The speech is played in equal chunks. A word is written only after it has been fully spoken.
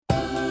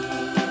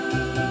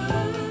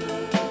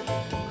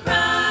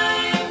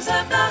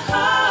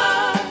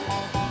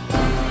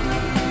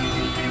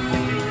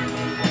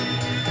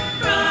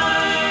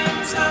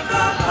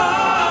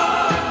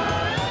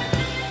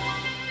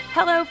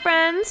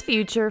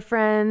future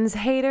friends,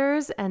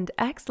 haters, and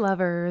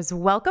ex-lovers.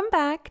 Welcome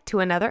back to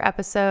another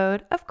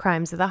episode of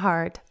Crimes of the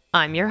Heart.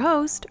 I'm your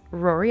host,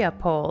 Rory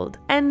Uphold,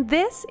 and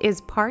this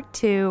is part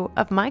 2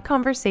 of my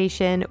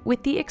conversation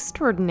with the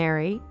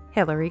extraordinary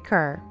Hillary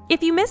Kerr.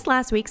 If you missed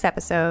last week's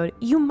episode,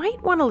 you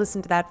might want to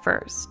listen to that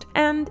first,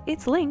 and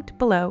it's linked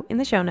below in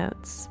the show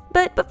notes.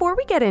 But before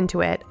we get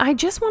into it, I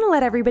just want to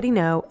let everybody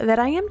know that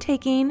I am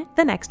taking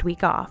the next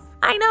week off.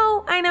 I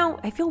know,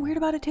 I feel weird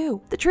about it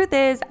too. The truth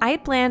is, I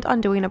had planned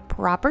on doing a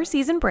proper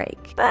season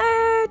break, but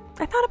I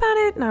thought about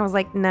it and I was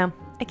like, no,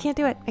 I can't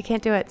do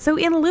it. So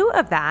in lieu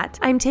of that,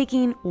 I'm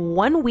taking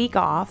 1 week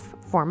off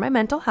for my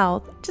mental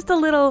health, just a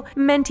little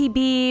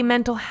mentee-bee,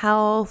 mental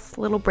health,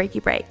 little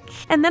breaky break.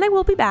 And then I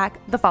will be back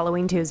the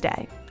following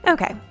Tuesday.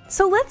 Okay,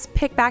 so let's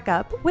pick back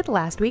up with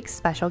last week's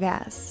special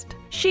guest.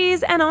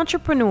 She's an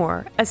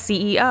entrepreneur, a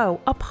CEO,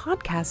 a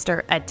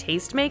podcaster, a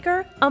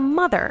tastemaker, a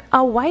mother,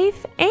 a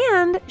wife,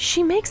 and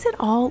she makes it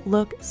all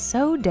look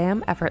so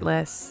damn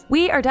effortless.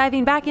 We are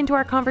diving back into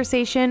our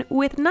conversation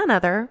with none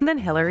other than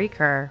Hillary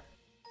Kerr.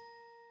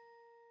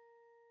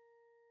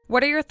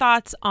 What are your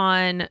thoughts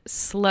on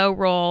slow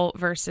roll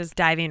versus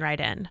diving right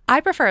in?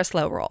 I prefer a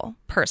slow roll,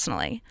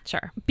 personally.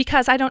 Sure.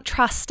 Because I don't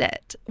trust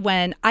it.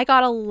 When I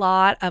got a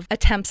lot of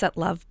attempts at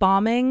love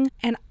bombing,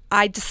 and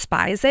I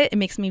despise it. It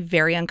makes me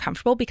very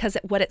uncomfortable because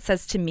what it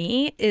says to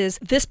me is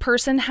this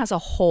person has a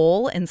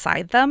hole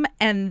inside them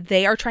and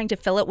they are trying to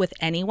fill it with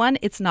anyone.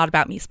 It's not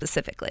about me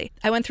specifically.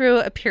 I went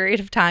through a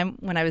period of time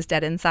when I was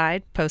dead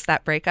inside post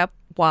that breakup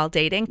while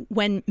dating,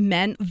 when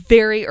men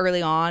very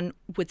early on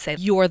would say,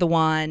 you're the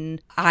one,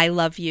 I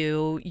love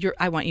you,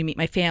 I want you to meet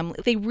my family.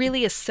 They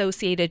really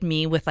associated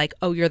me with like,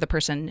 oh, you're the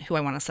person who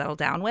I want to settle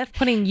down with.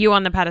 Putting you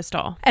on the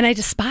pedestal. And I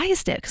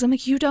despised it because I'm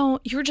like,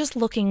 you're just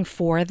looking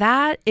for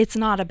that. It's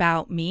not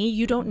about me.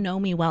 You don't know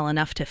me well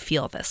enough to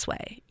feel this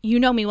way. You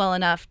know me well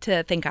enough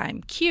to think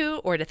I'm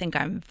cute or to think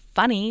I'm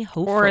funny,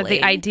 hopefully. Or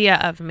the idea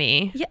of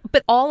me. Yeah,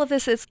 but all of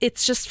this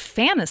it's just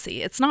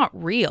fantasy. It's not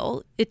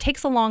real. It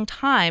takes a long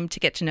time to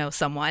get to know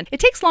someone. It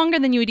takes longer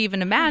than you would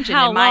even imagine,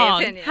 in my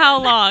opinion.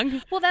 How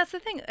long? Well, that's the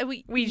thing.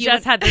 We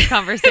just had this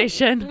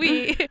conversation.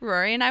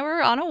 Rory and I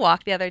were on a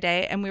walk the other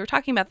day, and we were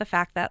talking about the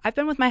fact that I've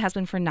been with my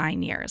husband for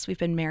 9 years. We've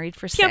been married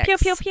for 6. Pew,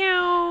 pew, pew,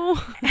 pew.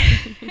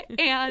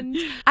 And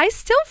I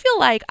still feel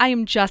like I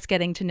am just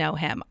getting to know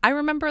him. I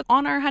remember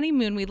on our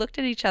honeymoon, we looked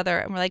at each other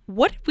and we're like,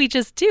 what did we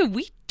just do?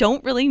 We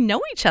don't really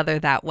know each other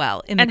that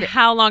well. And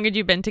how long had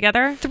you been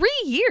together? 3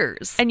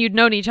 years. And you'd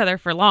known each other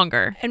for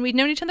longer. And we'd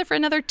known each other for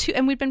another 2,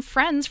 and we'd been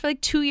friends for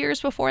like 2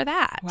 years before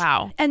that.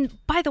 Wow. And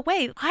by the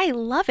way, I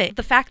love it.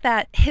 The fact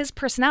that his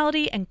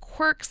personality and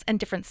quirks and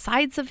different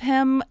sides of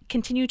him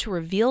continue to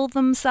reveal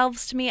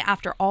themselves to me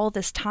after all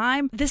this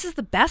time. This is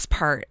the best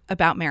part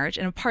about marriage,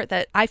 and a part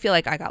that I feel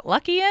like I got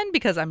lucky in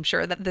because I'm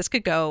sure that this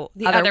could go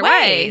the other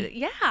way.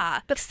 Yeah.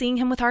 But seeing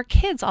him with our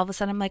kids, all of a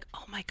sudden I'm like,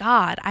 oh my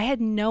God, I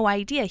had no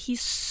idea.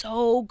 He's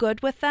so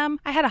good with them.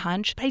 I had a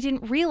hunch, but I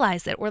didn't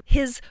realize it. Or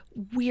his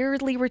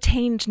weirdly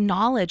retained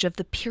knowledge of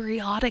the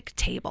periodic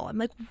table. I'm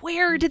like,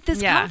 where did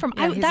this come from?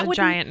 Yeah, he's a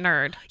giant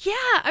nerd. Yeah,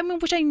 I mean,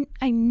 which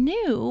I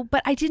knew,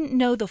 but I didn't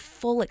know the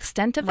full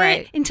extent of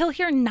it until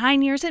here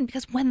 9 years in,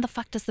 because when the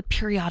fuck does the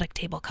periodic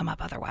table come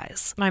up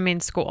otherwise? I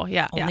mean, school,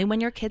 yeah. Only when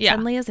your kid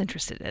suddenly is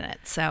interested in it.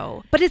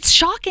 So, but it's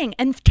shocking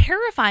and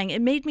terrifying.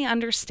 It made me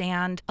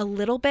understand a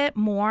little bit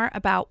more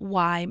about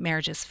why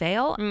marriages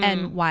fail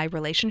and why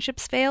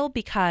relationships fail,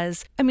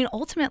 because, I mean,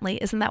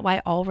 ultimately, isn't that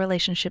why all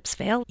relationships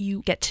fail?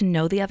 You get to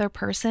know the other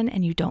person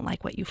and you don't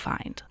like what you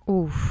find.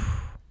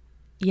 Oof.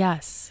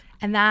 Yes.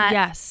 And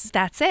that's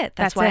it.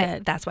 That's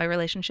why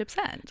relationships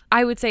end.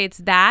 I would say it's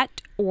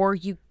that, or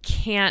you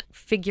can't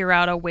figure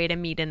out a way to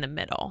meet in the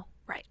middle.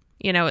 Right.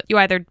 You know, you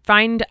either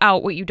find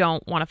out what you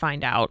don't want to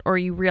find out, or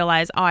you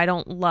realize, oh, I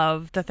don't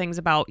love the things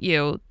about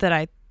you that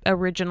I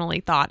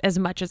originally thought as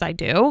much as I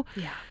do.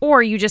 Yeah.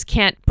 Or you just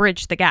can't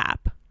bridge the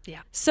gap.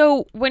 Yeah.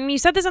 So when you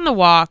said this on the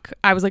walk,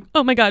 I was like,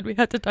 oh my God, we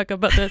have to talk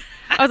about this.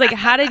 I was like,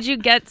 how did you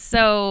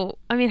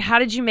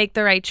make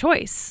the right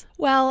choice?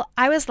 Well,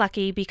 I was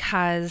lucky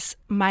because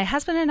my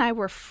husband and I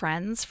were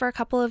friends for a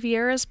couple of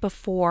years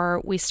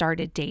before we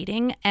started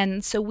dating.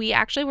 And so we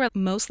actually were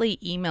mostly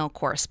email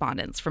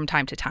correspondents from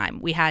time to time.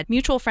 We had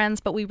mutual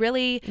friends, but we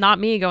really... Not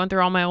me going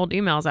through all my old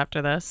emails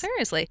after this.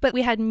 Seriously. But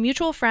we had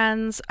mutual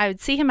friends. I would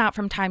see him out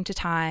from time to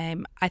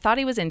time. I thought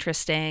he was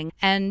interesting.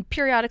 And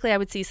periodically I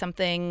would see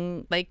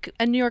something like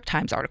a New York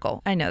Times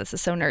article. I know this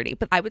is so nerdy,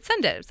 but I would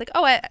send it. It's like,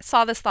 oh, I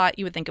saw this, thought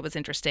you would think it was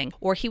interesting.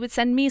 Or he would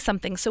send me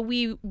something. So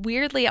we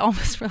weirdly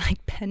almost were like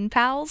pen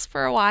pals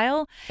for a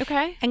while.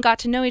 Okay. And got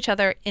to know each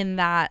other in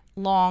that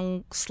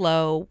long,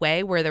 slow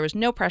way where there was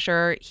no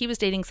pressure. He was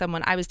dating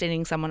someone, I was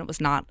dating someone. It was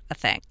not a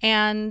thing.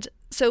 And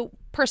so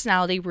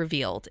personality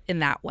revealed in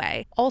that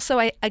way. Also,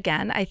 I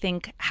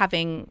think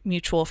having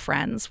mutual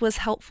friends was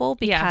helpful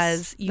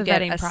because you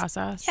get vetting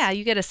process. Yeah,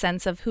 you get a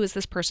sense of who is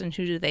this person,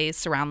 who do they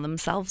surround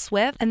themselves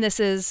with. And this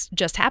is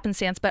just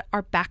happenstance, but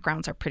our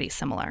backgrounds are pretty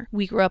similar.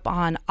 We grew up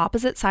on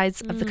opposite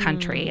sides of the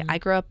country. I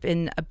grew up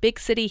in a big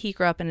city, he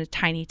grew up in a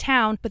tiny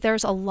town, but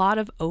there's a lot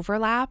of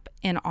overlap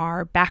in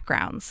our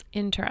backgrounds.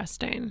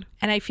 Interesting.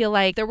 And I feel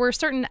like there were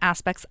certain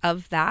aspects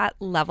of that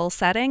level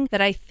setting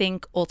that I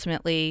think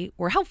ultimately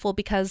were helpful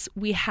because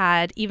we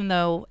had, even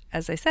though,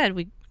 as I said,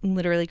 we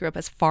literally grew up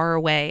as far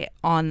away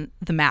on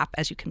the map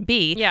as you can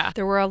be,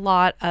 there were a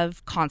lot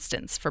of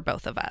constants for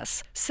both of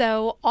us.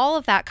 So all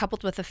of that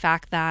coupled with the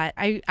fact that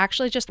I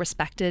actually just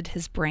respected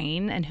his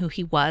brain and who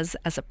he was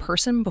as a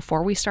person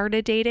before we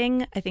started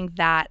dating, I think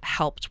that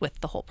helped with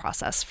the whole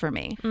process for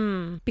me.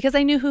 Because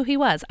I knew who he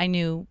was. I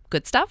knew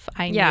good stuff.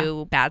 I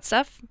knew bad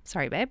stuff.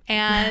 Sorry, babe.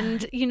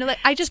 And, like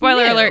I just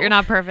Spoiler knew. alert, you're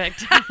not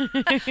perfect.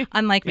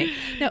 Unlike me.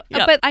 No,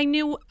 but I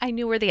knew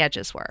where the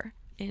edges were.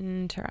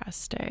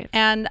 Interesting.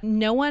 And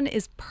no one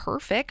is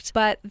perfect,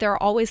 but there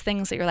are always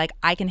things that you're like,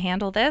 I can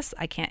handle this,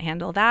 I can't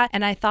handle that.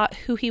 And I thought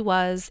who he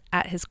was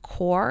at his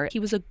core, he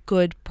was a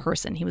good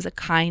person. He was a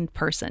kind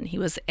person. He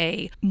was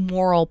a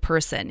moral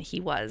person. He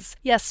was,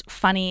 yes,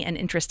 funny and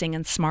interesting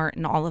and smart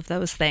and all of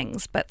those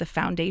things, but the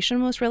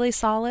foundation was really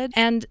solid.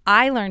 And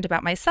I learned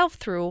about myself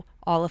through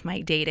all of my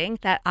dating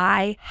that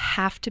I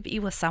have to be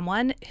with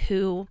someone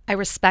who I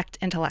respect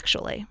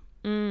intellectually.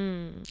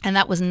 And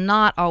that was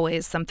not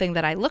always something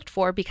that I looked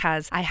for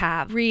because I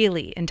have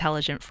really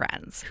intelligent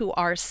friends who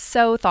are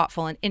so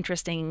thoughtful and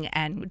interesting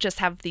and just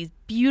have these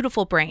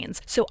beautiful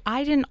brains. So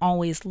I didn't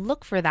always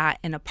look for that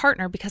in a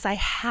partner because I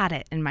had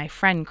it in my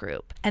friend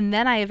group. And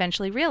then I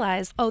eventually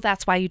realized, oh,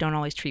 that's why you don't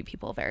always treat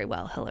people very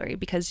well, Hillary,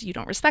 because you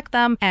don't respect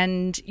them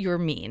and you're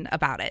mean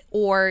about it.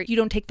 Or you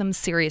don't take them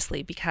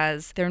seriously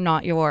because they're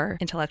not your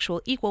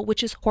intellectual equal,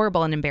 which is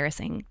horrible and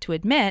embarrassing to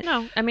admit.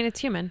 No, I mean, it's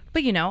human.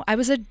 But I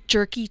was a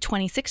jerky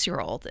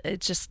 26-year-old.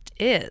 It just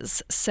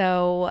is.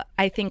 So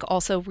I think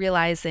also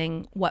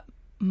realizing what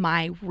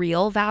my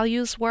real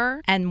values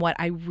were and what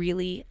I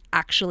really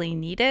actually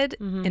needed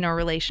in a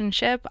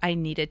relationship. I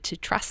needed to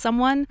trust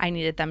someone. I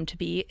needed them to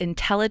be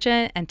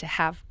intelligent and to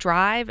have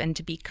drive and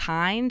to be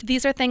kind.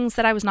 These are things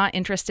that I was not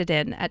interested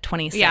in at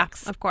 26. Yeah,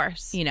 of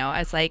course. I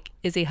was like,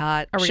 is he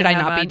hot? Should I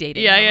not be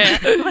dating him?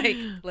 Yeah. Like,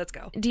 let's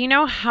go. Do you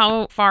know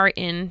how far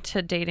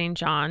into dating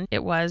John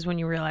it was when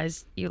you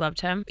realized you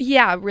loved him?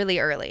 Yeah, really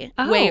early.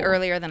 Oh. Way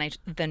earlier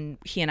than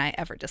he and I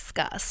ever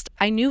discussed.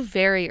 I knew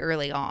very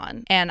early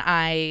on and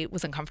I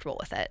was uncomfortable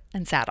with it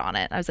and sat on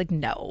it. I was like,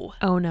 no.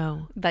 Oh,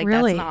 no. Like,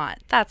 really?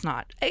 That's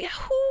not. Who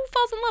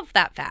falls in love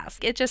that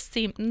fast? It just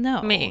seemed,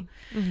 no. Me.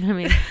 I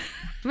mean,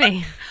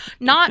 me.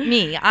 Not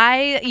me.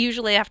 I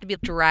usually have to be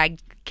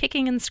dragged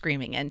kicking and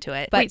screaming into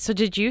it. But wait, so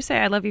did you say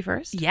I love you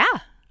first? Yeah.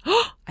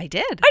 I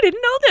did. I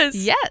didn't know this.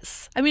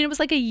 Yes. I mean, it was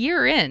like a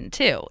year in,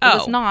 too. Oh. It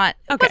was not.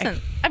 It okay.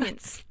 wasn't. I mean,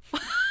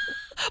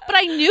 but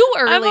I knew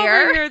earlier.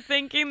 I'm over here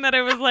thinking that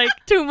it was like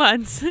 2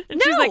 months. And no.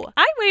 She's like,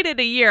 I waited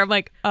a year. I'm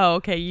like, oh,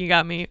 okay, you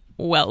got me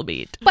well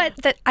beat. But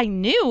that I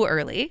knew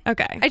early.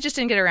 Okay. I just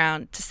didn't get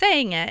around to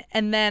saying it.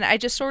 And then I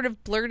just sort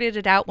of blurted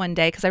it out one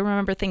day because I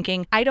remember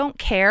thinking, I don't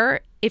care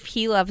if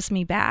he loves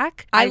me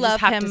back. I love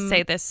just have him. to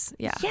say this.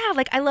 Yeah. Yeah,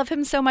 like I love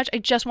him so much. I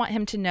just want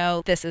him to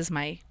know this is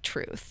my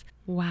truth.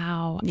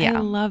 Wow. Yeah. I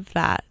love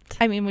that.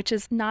 I mean, which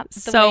is not the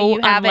so way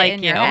you have it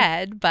in you. your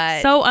head,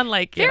 but so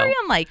unlike you. Very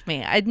unlike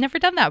me. I'd never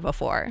done that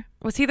before.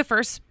 Was he the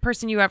first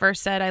person you ever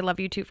said I love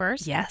you to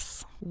first?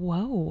 Yes.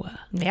 Whoa.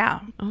 Yeah.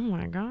 Oh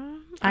my God.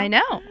 I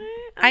know.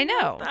 I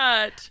know.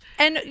 That.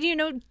 And,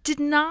 did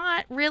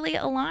not really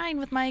align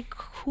with my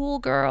cool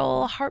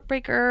girl,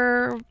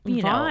 heartbreaker,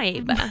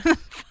 vibe. Vibe that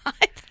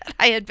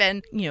I had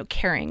been,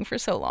 carrying for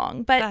so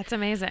long. But that's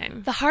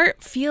amazing. The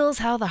heart feels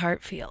how the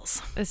heart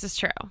feels. This is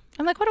true.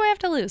 I'm like, what do I have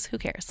to lose? Who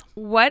cares?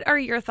 What are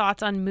your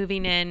thoughts on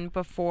moving in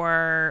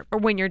before, or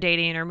when you're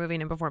dating or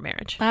moving in before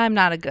marriage? I'm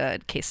not a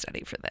good case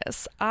study for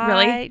this.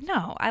 Really?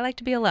 No, I like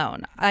to be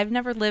alone. I've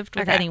never lived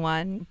with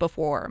anyone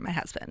before my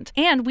husband.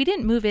 And we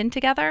didn't move in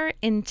together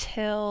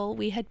until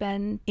we had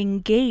been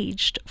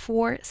engaged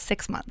for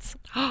 6 months.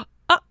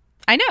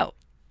 I know.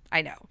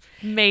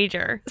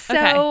 Major.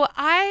 So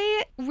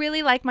I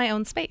really like my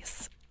own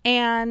space.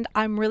 And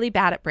I'm really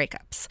bad at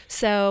breakups.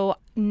 So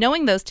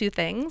knowing those two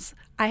things,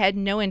 I had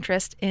no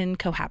interest in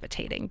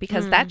cohabitating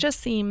because that just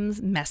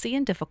seems messy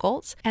and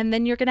difficult. And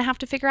then you're going to have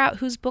to figure out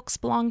whose books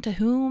belong to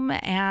whom.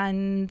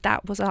 And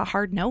that was a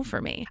hard no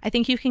for me. I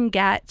think you can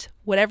get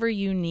whatever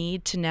you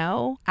need to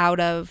know out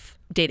of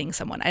dating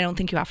someone. I don't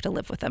think you have to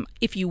live with them.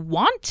 If you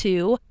want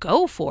to,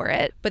 go for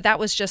it. But that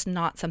was just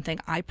not something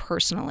I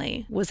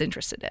personally was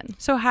interested in.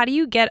 So how do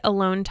you get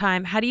alone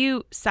time? How do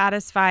you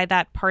satisfy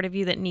that part of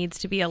you that needs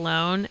to be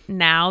alone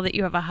now that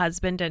you have a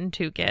husband and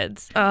 2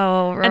 kids?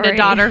 Oh, Rory. And a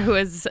daughter who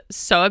is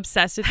so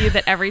obsessed with you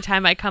that every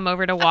time I come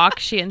over to walk,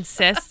 she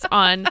insists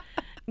on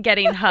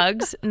getting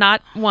hugs,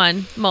 not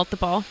one,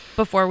 multiple,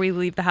 before we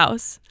leave the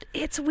house.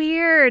 It's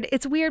weird.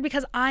 It's weird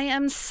because I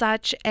am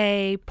such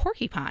a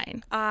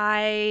porcupine.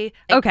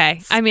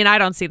 Okay. I mean, I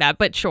don't see that,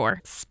 but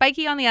sure.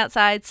 Spiky on the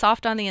outside,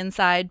 soft on the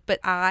inside, but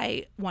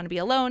I want to be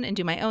alone and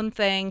do my own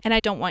thing. And I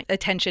don't want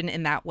attention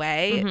in that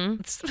way.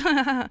 It's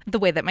the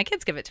way that my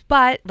kids give it.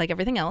 But like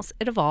everything else,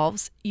 it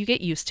evolves. You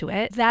get used to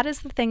it. That is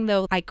the thing,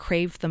 though, I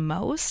crave the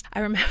most. I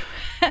remember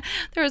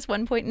there was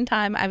one point in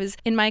time I was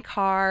in my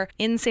car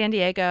in San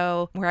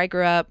Diego where I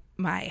grew up.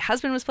 My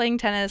husband was playing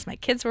tennis. My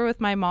kids were with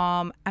my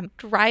mom. I'm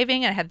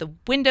driving and I had the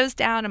windows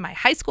down and my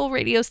high school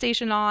radio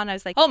station on. I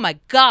was like, oh my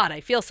God,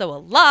 I feel so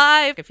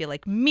alive. I feel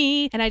like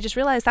me. And I just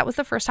realized that was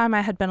the first time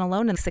I had been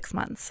alone in 6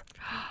 months.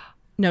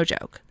 No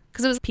joke.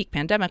 Because it was peak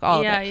pandemic,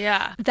 all of it.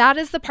 Yeah. That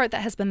is the part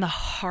that has been the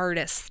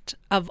hardest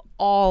of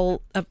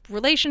all of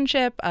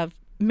relationship, of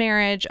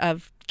marriage,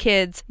 of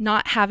kids,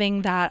 not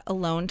having that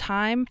alone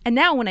time. And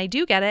now when I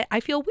do get it, I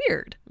feel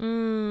weird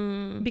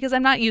because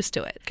I'm not used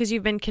to it. Because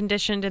you've been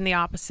conditioned in the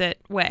opposite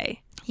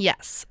way.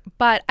 Yes.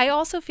 But I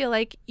also feel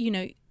like,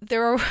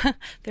 there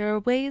are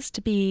ways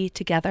to be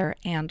together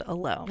and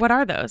alone. What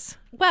are those?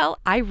 Well,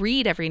 I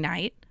read every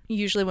night.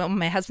 Usually when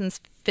my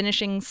husband's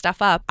finishing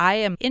stuff up, I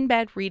am in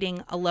bed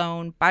reading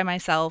alone by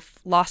myself,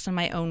 lost in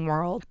my own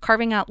world,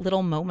 carving out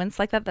little moments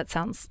like that. That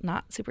sounds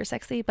not super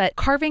sexy, but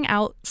carving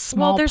out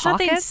small there's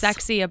pockets. Nothing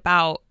sexy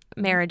about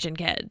marriage and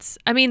kids.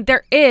 I mean,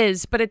 there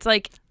is, but it's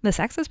like the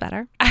sex is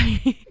better.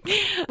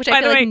 Which By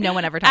I feel the way, like no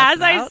one ever talks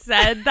about. As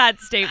I said that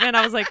statement,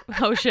 I was like,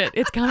 oh shit,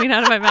 it's coming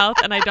out of my mouth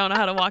and I don't know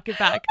how to walk it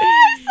back.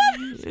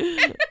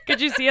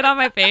 Could you see it on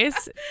my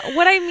face?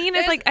 What I mean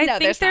is I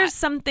think there's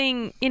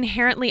something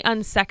inherently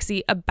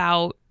unsexy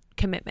about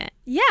commitment.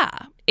 Yeah.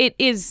 It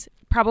is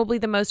probably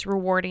the most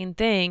rewarding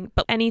thing,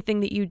 but anything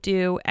that you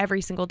do every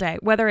single day,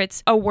 whether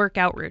it's a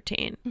workout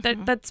routine,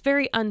 that's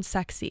very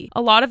unsexy.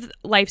 A lot of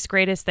life's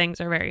greatest things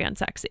are very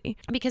unsexy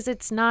because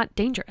it's not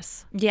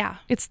dangerous. Yeah.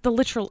 It's the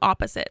literal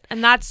opposite.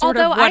 And that's sort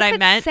of what I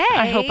meant.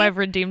 I hope I've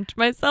redeemed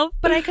myself.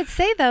 But I could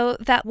say, though,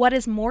 that what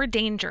is more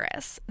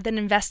dangerous than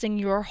investing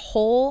your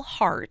whole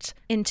heart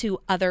into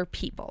other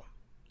people?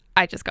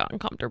 I just got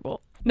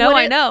uncomfortable. No,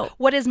 I know.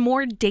 What is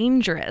more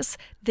dangerous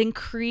than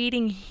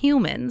creating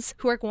humans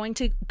who are going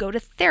to go to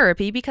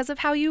therapy because of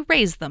how you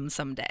raise them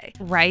someday?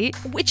 Right?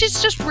 Which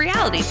is just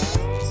reality.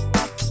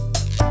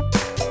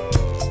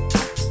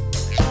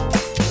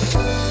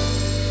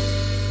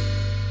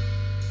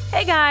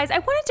 Hey guys, I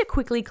wanted to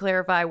quickly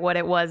clarify what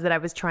it was that I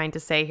was trying to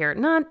say here.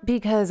 Not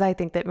because I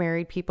think that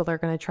married people are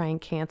going to try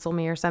and cancel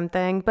me or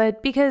something,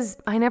 but because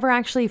I never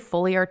actually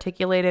fully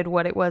articulated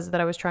what it was that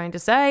I was trying to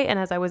say. And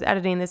as I was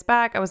editing this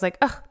back, I was like,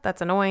 ugh,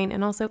 that's annoying.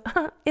 And also,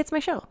 it's my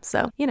show.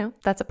 So,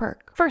 that's a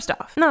perk. First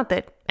off, not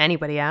that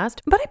anybody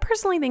asked, but I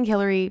personally think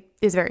Hillary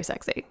is very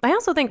sexy. I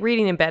also think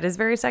reading in bed is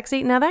very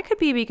sexy. Now that could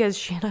be because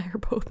she and I are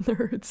both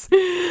nerds.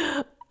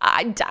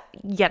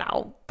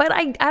 But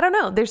I don't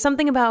know. There's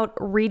something about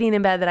reading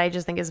in bed that I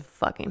just think is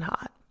fucking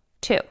hot.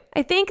 2,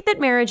 I think that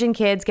marriage and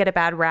kids get a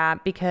bad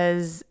rap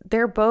because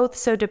they're both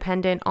so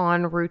dependent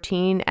on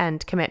routine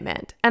and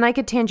commitment. And I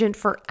could tangent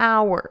for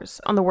hours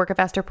on the work of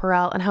Esther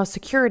Perel and how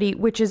security,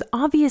 which is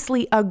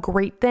obviously a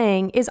great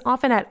thing, is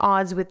often at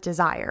odds with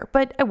desire.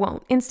 But I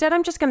won't. Instead,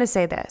 I'm just going to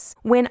say this.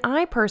 When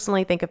I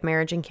personally think of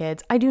marriage and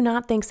kids, I do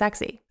not think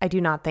sexy. I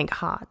do not think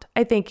hot.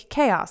 I think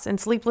chaos and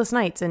sleepless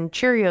nights and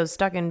Cheerios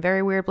stuck in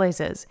very weird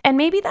places. And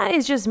maybe that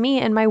is just me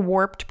and my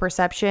warped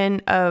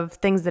perception of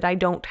things that I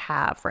don't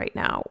have right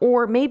now.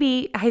 Or maybe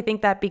I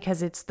think that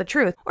because it's the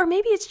truth. Or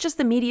maybe it's just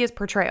the media's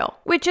portrayal,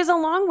 which is a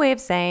long way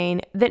of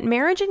saying that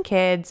marriage and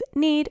kids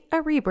need a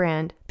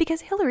rebrand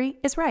because Hillary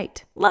is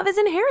right. Love is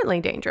inherently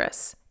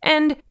dangerous.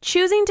 And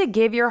choosing to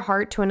give your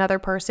heart to another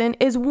person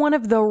is one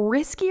of the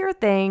riskier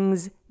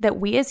things that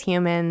we as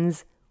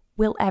humans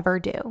will ever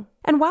do.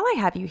 And while I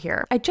have you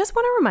here, I just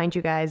want to remind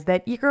you guys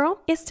that your girl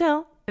is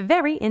still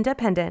very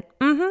independent.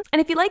 And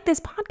if you like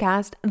this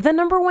podcast, the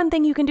number one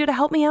thing you can do to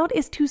help me out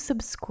is to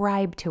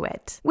subscribe to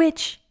it,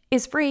 which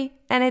is free,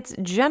 and it's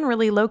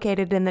generally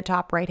located in the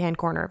top right-hand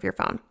corner of your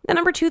phone. The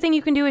number 2 thing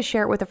you can do is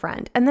share it with a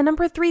friend. And the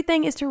number 3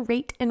 thing is to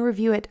rate and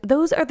review it.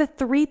 Those are the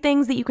 3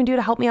 things that you can do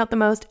to help me out the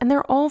most, and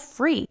they're all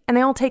free, and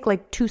they all take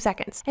like 2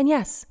 seconds. And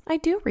yes, I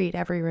do read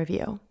every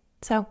review,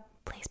 so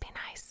please be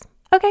nice.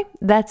 Okay,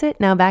 that's it.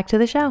 Now back to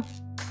the show.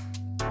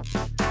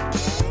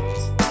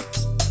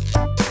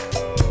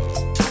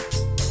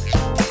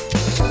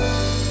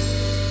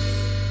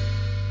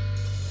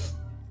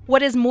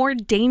 What is more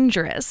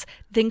dangerous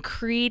than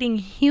creating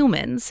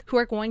humans who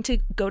are going to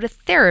go to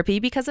therapy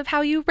because of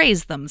how you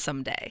raise them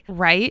someday?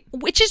 Right?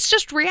 Which is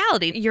just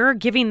reality. You're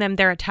giving them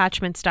their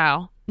attachment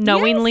style,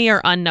 knowingly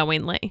or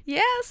unknowingly.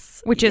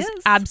 Yes. Which is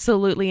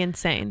absolutely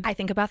insane. I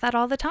think about that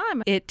all the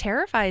time. It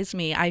terrifies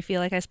me. I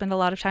feel like I spend a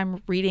lot of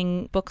time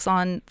reading books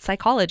on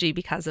psychology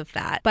because of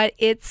that. But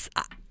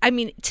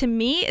to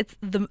me, it's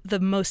the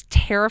most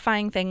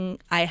terrifying thing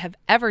I have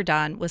ever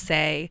done was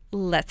say,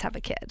 let's have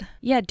a kid.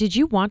 Yeah. Did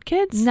you want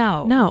kids?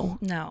 No.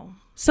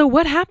 So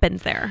what happened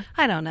there?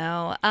 I don't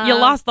know. You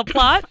lost the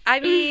plot? I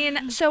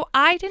mean, so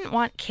I didn't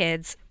want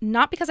kids,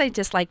 not because I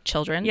dislike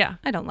children. Yeah.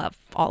 I don't love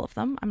all of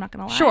them. I'm not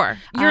going to lie. Sure.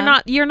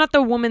 You're not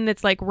the woman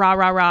that's like, rah,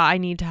 rah, rah, I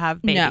need to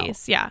have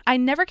babies. No. Yeah. I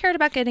never cared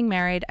about getting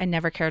married. I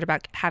never cared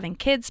about having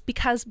kids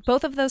because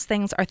both of those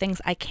things are things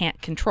I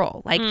can't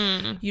control. Like,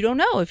 you don't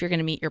know if you're going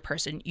to meet your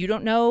person. You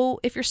don't know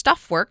if your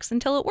stuff works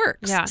until it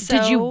works. Yeah. So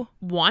did you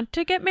want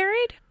to get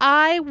married?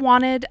 I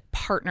wanted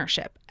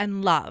partnership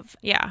and love.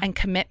 Yeah. And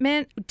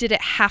commitment. Did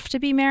it have to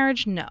be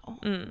marriage? No.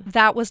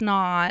 That was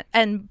not.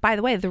 And by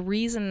the way, the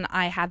reason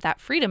I had that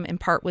freedom in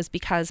part was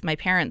because my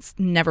parents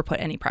never put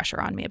any pressure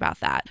on me about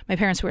that. My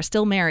parents, who are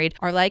still married,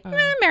 are like,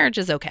 marriage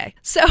is okay.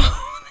 So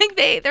like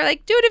they're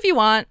like, do it if you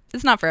want.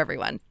 It's not for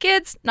everyone.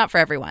 Kids, not for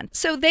everyone.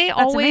 So they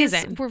always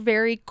were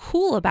very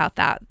cool about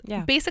that.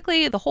 Yeah.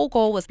 Basically, the whole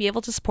goal was be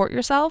able to support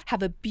yourself,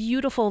 have a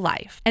beautiful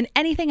life, and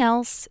anything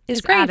else is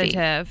It's gravy.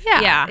 additive.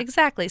 Yeah,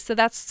 exactly. So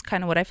that's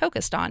kind of what I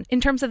focused on.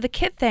 In terms of the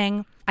kid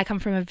thing, I come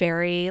from a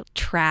very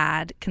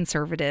trad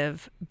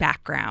conservative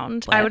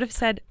background. I would have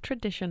said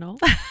traditional.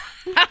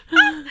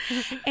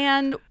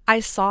 And I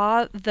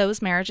saw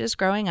those marriages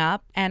growing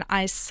up, and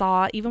I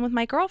saw, even with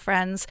my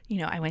girlfriends,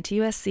 I went to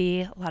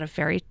USC, a lot of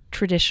very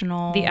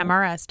traditional. The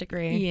MRS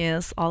degree.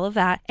 Yes, all of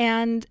that.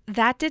 And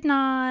that did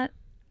not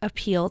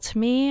appeal to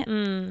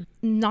me,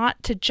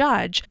 not to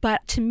judge,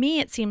 but to me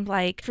it seemed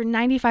like for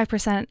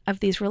 95% of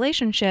these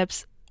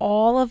relationships,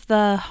 all of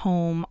the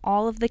home,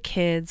 all of the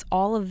kids,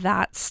 all of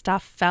that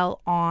stuff fell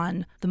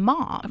on the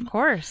mom. Of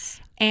course.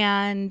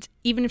 And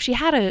even if she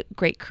had a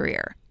great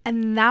career.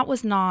 And that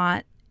was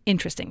not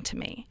interesting to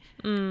me.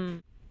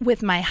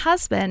 With my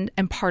husband,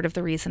 and part of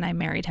the reason I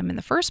married him in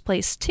the first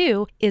place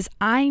too, is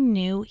I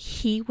knew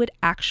he would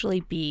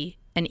actually be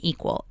an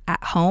equal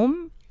at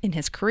home, in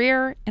his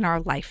career, in our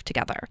life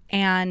together.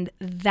 And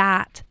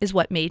that is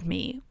what made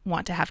me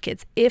want to have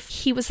kids. If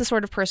he was the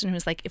sort of person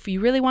who's like, if you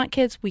really want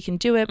kids, we can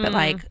do it, but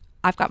like,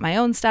 I've got my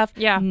own stuff.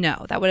 Yeah.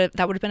 No, that would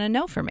have been a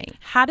no for me.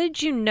 How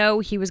did you know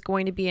he was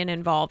going to be an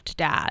involved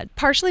dad?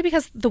 Partially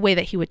because the way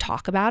that he would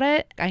talk about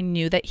it. I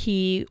knew that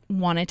he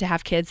wanted to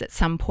have kids at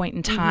some point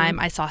in time.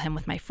 I saw him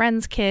with my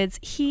friends' kids.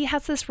 He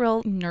has this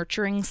real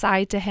nurturing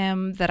side to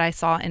him that I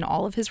saw in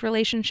all of his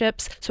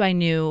relationships. So I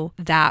knew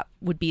that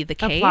would be the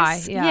case. Apply,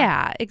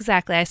 yeah.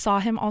 Exactly. I saw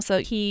him also.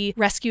 He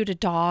rescued a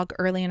dog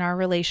early in our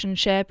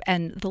relationship,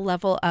 and the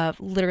level of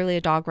literally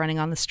a dog running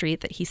on the street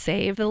that he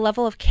saved, the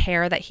level of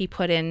care that he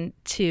put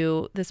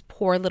into this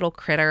poor little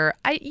critter,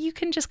 you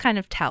can just kind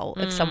of tell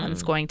if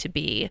someone's going to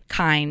be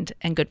kind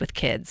and good with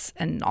kids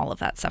and all of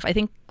that stuff. I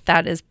think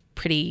that is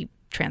pretty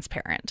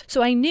transparent.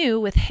 So I knew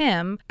with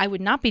him, I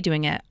would not be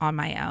doing it on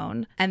my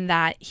own, and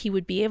that he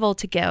would be able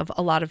to give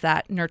a lot of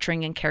that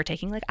nurturing and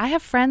caretaking. Like, I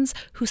have friends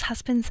whose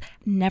husbands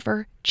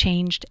never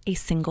changed a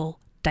single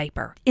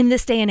diaper in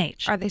this day and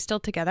age. Are they still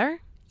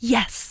together?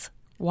 Yes.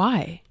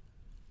 Why?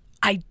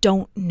 I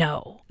don't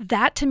know.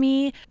 That to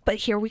me, but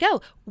here we go.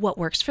 What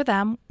works for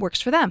them, works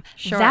for them.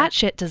 Sure. That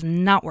shit does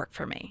not work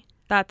for me.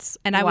 That's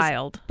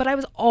wild. But I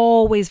was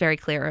always very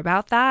clear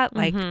about that.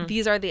 Like,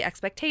 these are the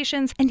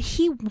expectations. And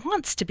he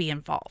wants to be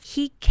involved.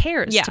 He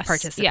cares to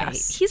participate.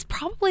 Yes. He's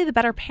probably the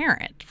better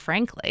parent,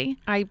 frankly.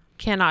 I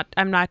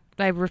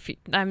refuse.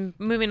 I'm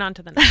moving on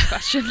to the next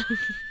question.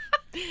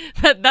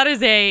 That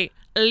is a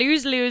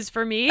lose-lose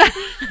for me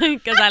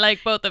because I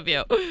like both of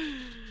you.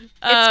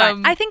 It's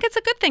fine. I think it's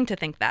a good thing to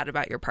think that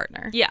about your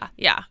partner.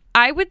 Yeah.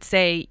 I would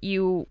say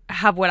you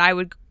have what I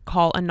would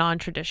call a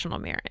non-traditional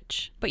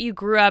marriage, but you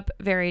grew up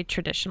very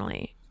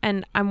traditionally.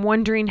 And I'm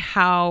wondering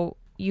how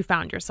you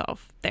found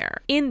yourself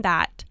there. In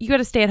that, you got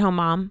a stay-at-home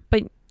mom,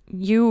 but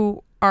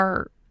you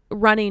are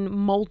running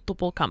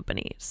multiple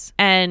companies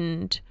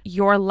and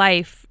your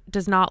life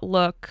does not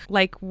look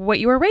like what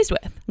you were raised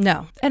with.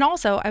 No. And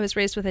also, I was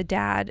raised with a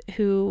dad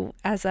who,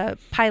 as a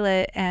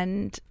pilot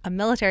and a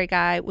military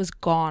guy, was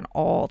gone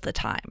all the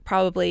time.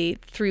 Probably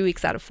 3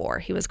 weeks out of 4,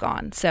 he was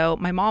gone. So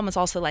my mom was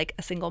also like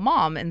a single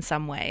mom in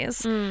some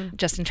ways,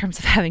 just in terms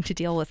of having to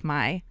deal with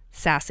my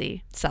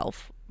sassy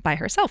self by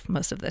herself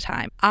most of the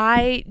time.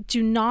 I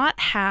do not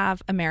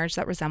have a marriage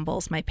that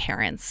resembles my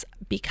parents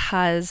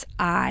because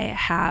I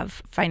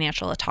have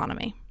financial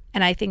autonomy.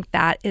 And I think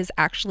that is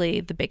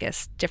actually the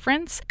biggest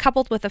difference,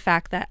 coupled with the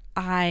fact that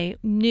I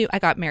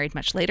got married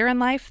much later in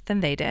life than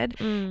they did.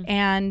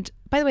 And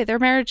by the way, their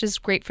marriage is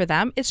great for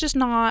them. It's just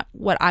not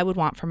what I would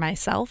want for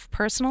myself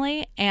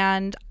personally.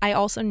 And I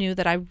also knew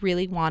that I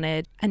really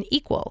wanted an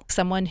equal,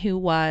 someone who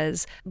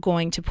was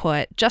going to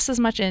put just as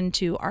much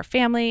into our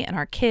family and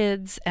our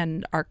kids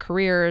and our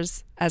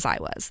careers as I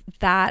was.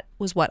 That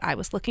was what I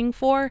was looking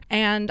for.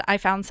 And I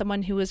found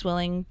someone who was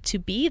willing to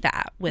be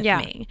that with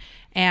me.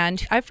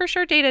 And I for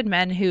sure dated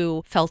men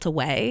who felt a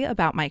way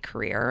about my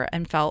career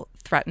and felt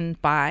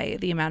threatened by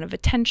the amount of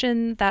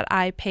attention that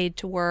I paid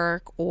to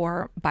work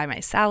or by my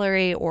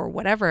salary or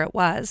whatever it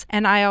was.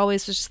 And I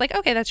always was just like,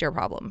 okay, that's your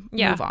problem.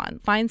 Yeah. Move on.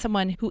 Find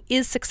someone who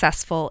is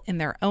successful in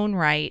their own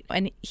right.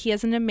 And he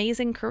has an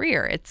amazing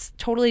career. It's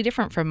totally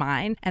different from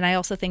mine. And I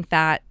also think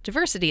that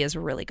diversity is a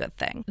really good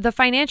thing. The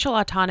financial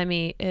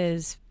autonomy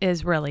is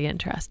really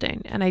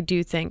interesting. And I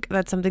do think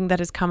that's something that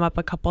has come up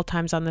a couple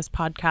times on this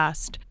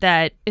podcast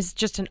that is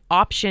just an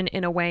option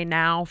in a way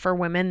now for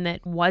women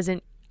that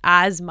wasn't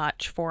as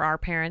much for our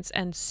parents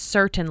and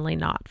certainly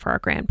not for our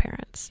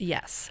grandparents.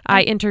 Yes.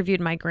 I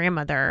interviewed my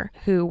grandmother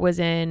who was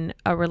in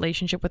a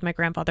relationship with my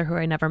grandfather who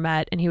I never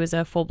met, and he was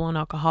a full-blown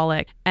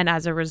alcoholic. And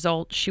as a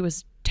result, she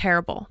was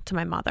terrible to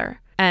my mother.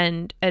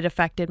 And it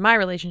affected my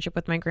relationship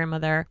with my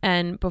grandmother.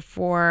 And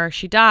before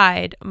she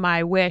died,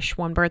 my wish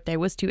one birthday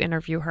was to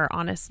interview her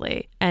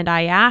honestly. And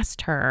I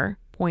asked her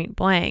point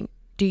blank,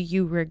 do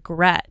you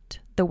regret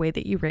the way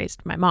that you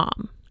raised my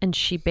mom? And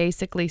she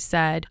basically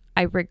said,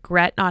 I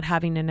regret not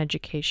having an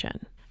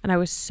education. And I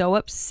was so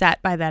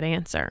upset by that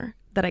answer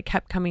that I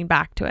kept coming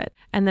back to it.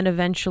 And then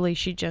eventually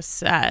she just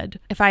said,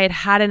 if I had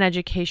had an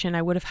education,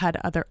 I would have had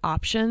other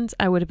options.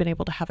 I would have been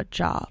able to have a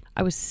job.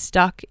 I was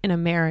stuck in a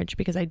marriage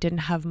because I didn't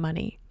have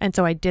money. And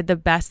so I did the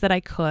best that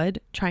I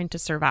could trying to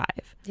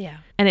survive. Yeah.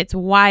 And it's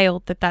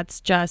wild that that's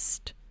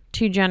just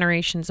 2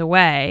 generations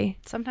away.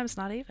 Sometimes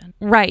not even.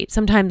 Right.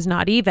 Sometimes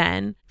not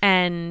even.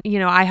 And, you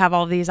know, I have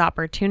all these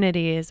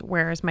opportunities,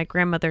 whereas my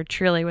grandmother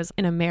truly was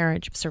in a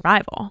marriage of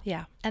survival.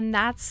 Yeah. And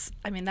that's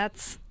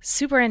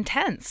super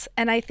intense.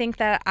 And I think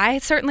that I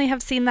certainly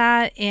have seen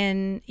that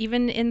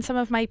even in some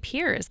of my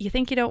peers. You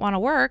think you don't want to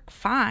work,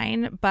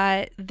 fine,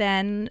 but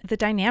then the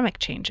dynamic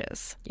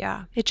changes.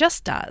 Yeah. It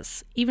just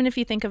does. Even if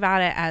you think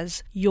about it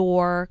as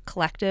your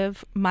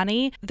collective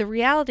money, the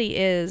reality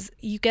is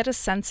you get a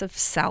sense of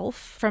self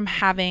from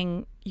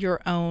having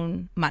your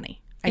own money.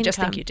 I just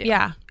think you do.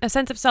 Yeah. A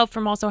sense of self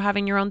from also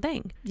having your own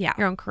thing. Yeah.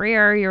 Your own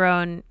career, your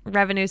own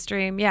revenue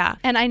stream. Yeah.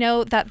 And I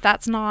know that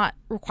that's not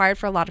required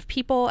for a lot of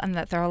people and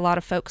that there are a lot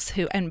of folks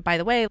who, and by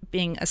the way,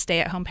 being a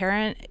stay-at-home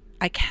parent,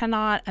 I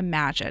cannot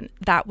imagine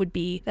that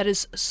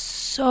is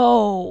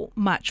so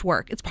much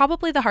work. It's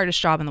probably the hardest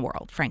job in the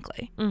world,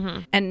 frankly.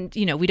 Mm-hmm. And,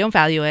 you know, we don't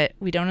value it.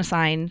 We don't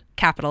assign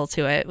capital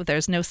to it.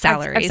 There's no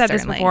salary. I've said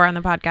this before on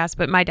the podcast,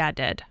 but my dad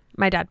did.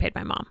 My dad paid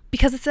my mom.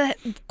 Because it's a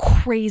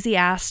crazy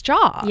ass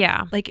job.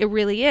 Yeah. Like it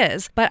really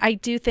is. But I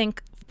do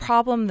think the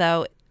problem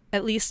though,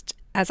 at least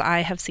as I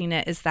have seen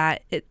it, is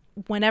that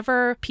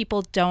whenever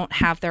people don't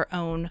have their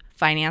own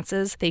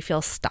finances, they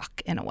feel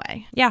stuck in a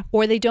way. Yeah.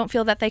 Or they don't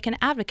feel that they can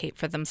advocate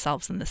for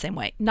themselves in the same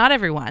way. Not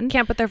everyone.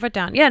 Can't put their foot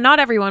down. Yeah, not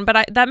everyone,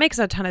 but that makes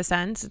a ton of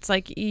sense. It's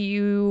like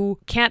you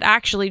can't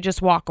actually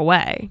just walk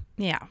away.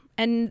 Yeah.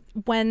 And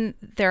when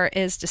there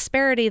is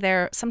disparity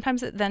there,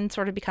 sometimes it then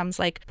sort of becomes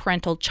like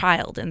parental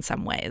child in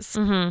some ways,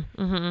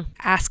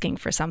 asking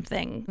for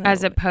something.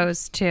 As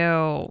opposed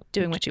to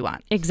doing what you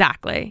want.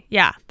 Exactly.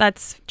 Yeah,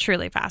 that's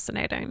truly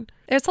fascinating.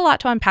 There's a lot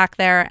to unpack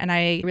there, and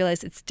I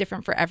realize it's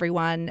different for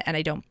everyone, and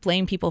I don't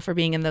blame people for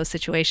being in those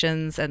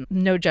situations, and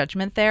no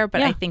judgment there,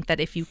 but I think that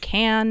if you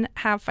can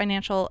have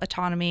financial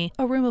autonomy,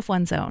 a room of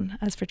one's own,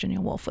 as Virginia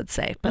Woolf would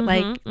say, but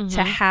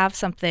to have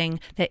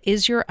something that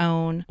is your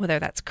own, whether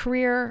that's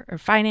career or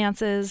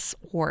finances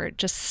or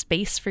just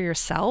space for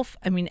yourself,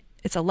 I mean,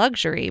 it's a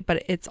luxury,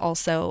 but it's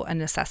also a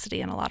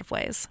necessity in a lot of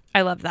ways.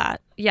 I love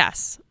that.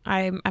 Yes.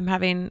 I'm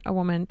having a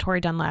woman,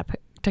 Tori Dunlap,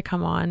 to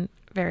come on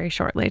very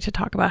shortly to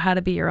talk about how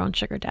to be your own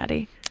sugar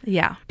daddy.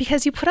 Yeah,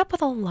 because you put up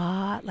with a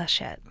lot less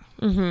shit.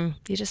 Mm-hmm.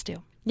 You just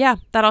do. Yeah,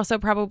 that also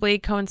probably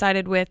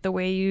coincided with the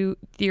way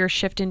your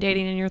shift in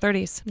dating in your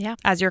 30s. Yeah.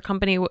 As your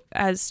company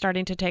is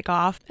starting to take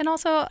off. And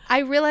also, I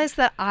realized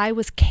that I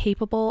was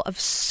capable of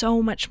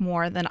so much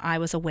more than I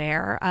was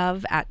aware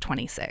of at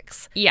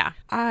 26. Yeah.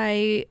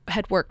 I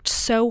had worked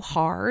so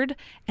hard,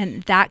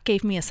 and that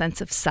gave me a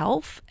sense of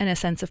self and a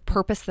sense of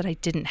purpose that I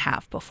didn't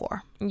have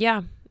before.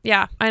 Yeah.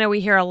 Yeah, I know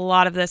we hear a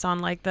lot of this on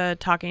like the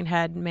talking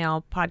head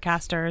male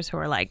podcasters who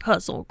are like,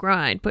 hustle,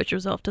 grind, push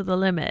yourself to the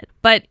limit.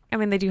 But I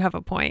mean, they do have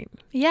a point.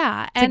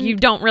 Yeah. It's like you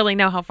don't really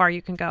know how far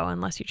you can go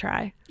unless you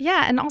try.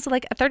 Yeah. And also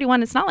like at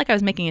 31, it's not like I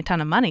was making a ton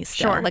of money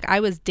still. Sure. Like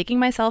I was digging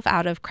myself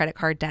out of credit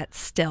card debt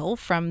still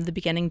from the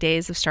beginning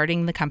days of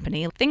starting the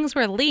company. Things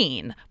were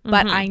lean,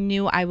 but I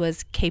knew I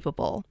was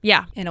capable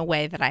in a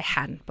way that I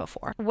hadn't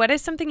before. What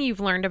is something you've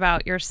learned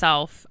about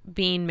yourself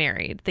being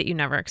married that you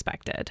never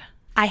expected?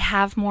 I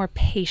have more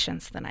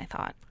patience than I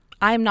thought.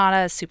 I'm not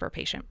a super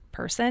patient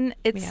person.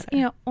 It's,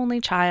 only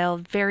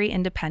child, very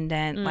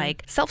independent,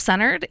 like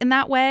self-centered in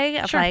that way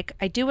of like,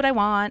 I do what I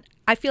want.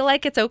 I feel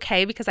like it's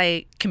okay because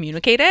I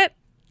communicate it.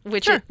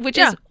 which Sure.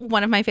 is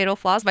one of my fatal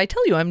flaws. If I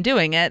tell you I'm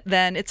doing it,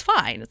 then it's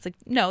fine. It's like,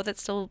 no,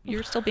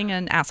 you're still being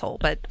an asshole,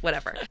 but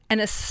whatever.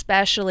 And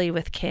especially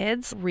with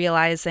kids,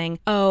 realizing,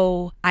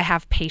 oh, I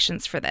have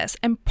patience for this.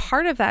 And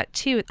part of that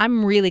too,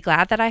 I'm really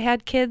glad that I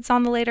had kids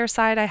on the later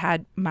side. I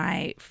had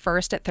my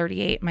first at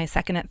 38, my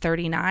second at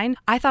 39.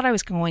 I thought I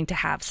was going to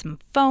have some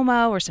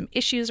FOMO or some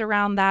issues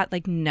around that.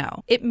 Like,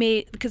 no,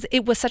 because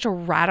it was such a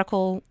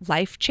radical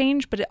life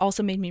change, but it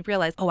also made me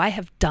realize, oh, I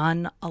have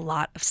done a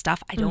lot of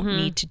stuff. I don't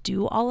need to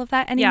do all of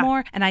that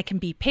anymore. And I can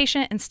be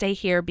patient and stay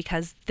here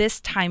because this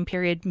time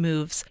period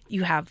moves.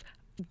 You have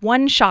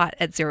one shot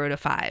at 0 to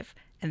 5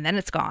 and then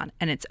it's gone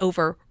and it's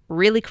over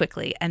really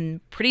quickly.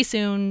 And pretty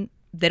soon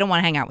they don't want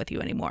to hang out with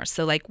you anymore.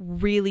 So like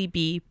really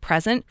be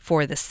present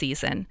for this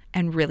season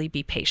and really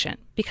be patient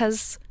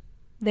because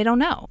they don't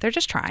know. They're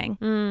just trying.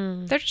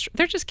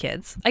 They're just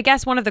kids. I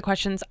guess one of the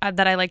questions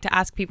that I like to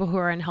ask people who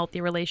are in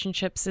healthy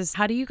relationships is,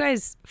 how do you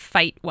guys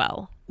fight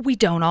well? We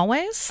don't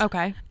always.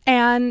 Okay.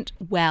 And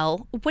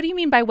well, what do you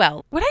mean by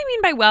well? What I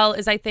mean by well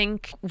is I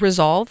think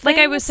Resolve things? Like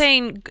I was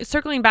saying,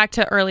 circling back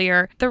to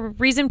earlier, the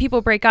reason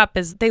people break up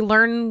is they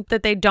learn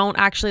that they don't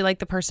actually like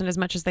the person as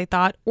much as they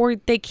thought, or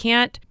they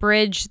can't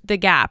bridge the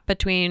gap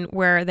between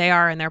where they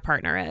are and their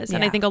partner is.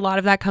 And I think a lot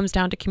of that comes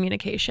down to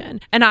communication.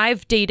 And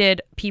I've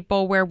dated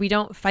people where we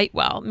don't fight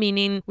well,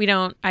 meaning we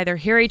don't either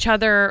hear each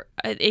other,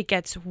 it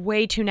gets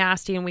way too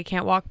nasty and we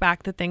can't walk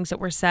back the things that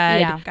were said.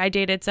 Yeah. I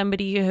dated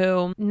somebody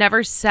who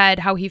never said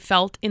how he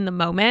felt in the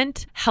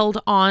moment,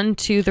 held on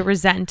to the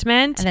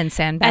resentment, and then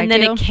sandbagged and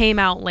then you. it came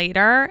out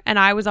later, and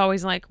I was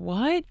always like,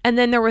 what? And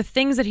then there were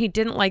things that he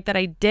didn't like that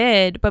I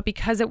did, but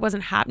because it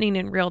wasn't happening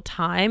in real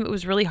time, it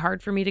was really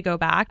hard for me to go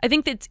back. I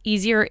think it's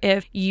easier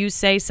if you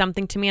say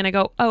something to me and I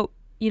go, oh,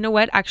 you know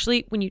what?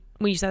 Actually, when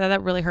you said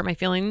that really hurt my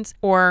feelings,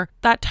 or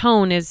that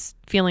tone is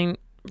feeling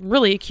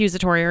really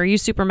accusatory, or are you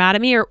super mad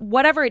at me, or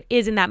whatever it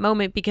is in that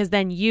moment, because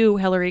then you,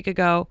 Hillary, could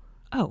go,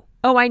 oh,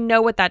 I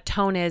know what that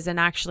tone is, and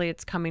actually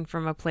it's coming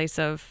from a place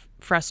of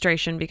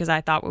frustration because I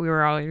thought we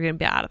were all going to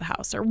be out of the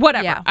house or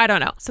whatever. Yeah. I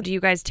don't know. So do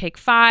you guys take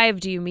 5?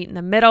 Do you meet in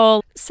the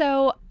middle?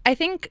 So I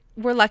think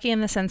we're lucky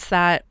in the sense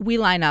that we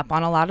line up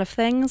on a lot of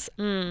things.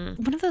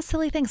 One of those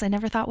silly things I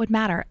never thought would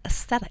matter,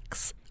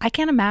 aesthetics. I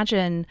can't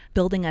imagine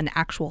building an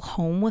actual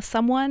home with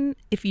someone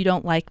if you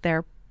don't like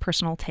their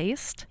personal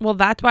taste. Well,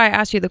 that's why I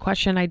asked you the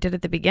question I did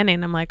at the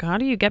beginning. I'm like, how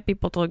do you get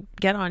people to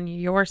get on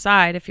your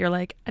side if you're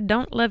like, I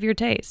don't love your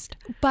taste?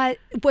 But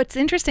what's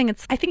interesting,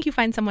 I think you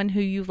find someone who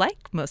you like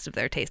most of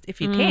their taste. If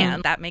you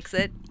can, that makes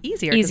it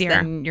easier.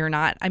 Then you're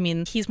not, I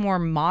mean, he's more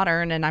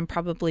modern and I'm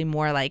probably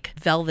more like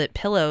velvet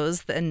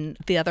pillows than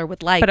the other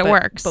would like. But it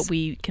works. But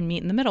we can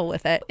meet in the middle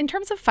with it. In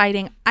terms of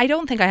fighting, I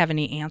don't think I have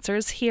any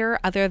answers here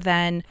other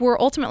than we're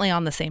ultimately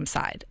on the same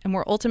side and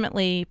we're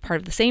ultimately part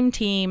of the same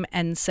team.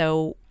 And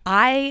so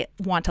I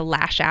want to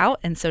lash out,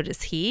 and so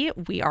does he.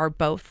 We are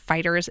both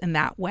fighters in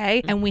that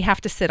way, and we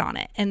have to sit on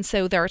it. And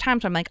so there are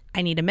times I'm like,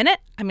 I need a minute.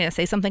 I'm going to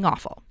say something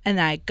awful. And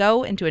then I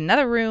go into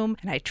another room,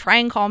 and I try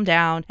and calm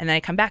down, and then I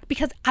come back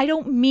because I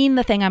don't mean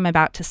the thing I'm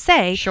about to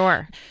say.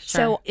 Sure.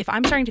 So if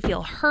I'm starting to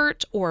feel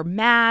hurt or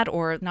mad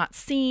or not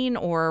seen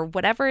or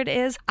whatever it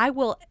is, I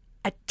will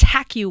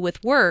attack you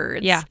with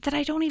words that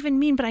I don't even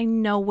mean, but I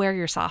know where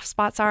your soft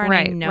spots are and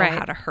I know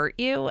how to hurt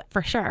you.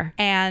 For sure.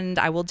 And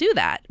I will do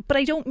that, but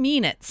I don't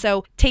mean it.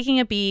 So taking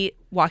a beat,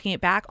 walking it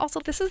back. Also,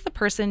 this is the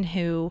person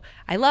who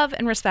I love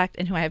and respect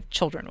and who I have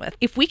children with.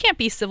 If we can't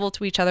be civil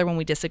to each other when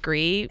we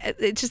disagree,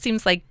 it just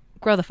seems like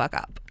grow the fuck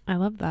up. I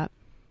love that.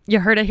 You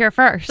heard it here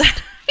first. I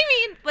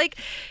mean, like,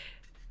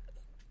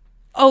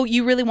 oh,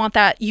 you really want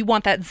that? You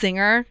want that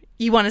zinger?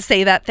 You want to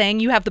say that thing?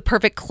 You have the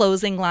perfect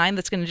closing line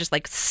that's going to just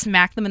like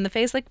smack them in the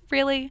face. Like,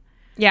 really?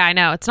 Yeah, I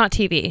know. It's not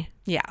TV.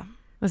 Yeah.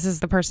 This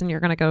is the person you're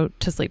going to go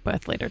to sleep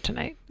with later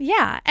tonight.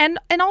 Yeah. And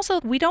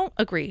also, we don't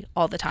agree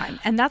all the time.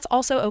 And that's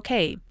also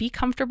okay. Be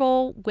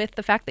comfortable with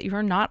the fact that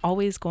you're not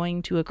always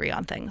going to agree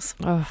on things.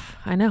 Oh,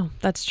 I know.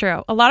 That's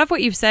true. A lot of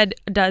what you've said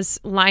does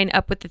line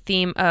up with the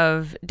theme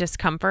of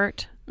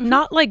discomfort.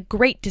 Not like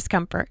great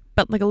discomfort,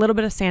 but like a little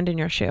bit of sand in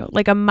your shoe,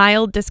 like a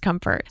mild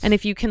discomfort. And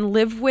if you can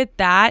live with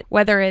that,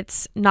 whether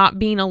it's not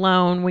being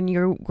alone when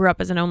you grew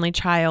up as an only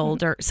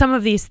child or some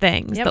of these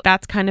things,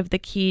 that's kind of the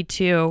key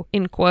to,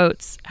 in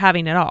quotes,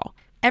 having it all.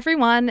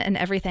 Everyone and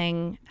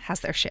everything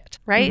has their shit,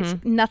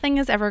 right? Nothing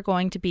is ever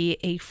going to be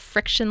a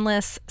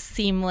frictionless,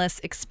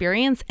 seamless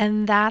experience,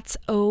 and that's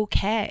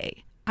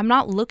okay. I'm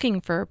not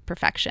looking for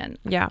perfection.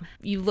 Yeah.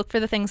 You look for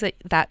the things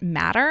that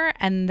matter,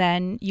 and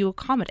then you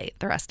accommodate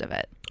the rest of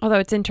it. Although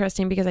it's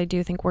interesting because I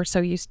do think we're so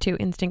used to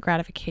instant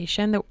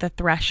gratification that the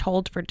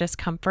threshold for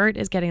discomfort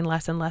is getting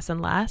less and less and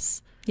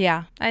less.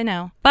 Yeah, I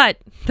know. But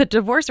the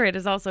divorce rate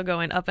is also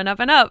going up and up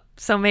and up.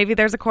 So maybe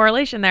there's a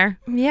correlation there.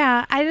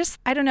 Yeah, I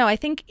don't know. I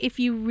think if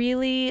you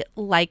really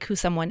like who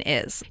someone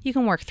is, you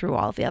can work through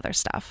all of the other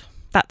stuff.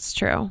 That's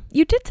true.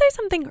 You did say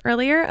something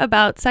earlier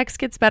about sex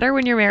gets better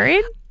when you're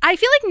married. I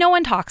feel like no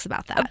one talks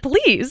about that.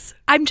 Please.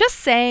 I'm just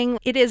saying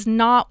it is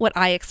not what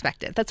I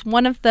expected. That's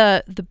one of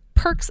the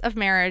perks of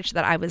marriage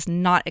that I was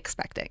not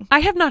expecting. I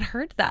have not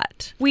heard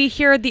that. We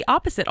hear the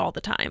opposite all the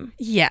time.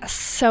 Yes.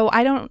 So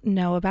I don't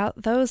know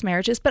about those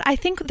marriages, but I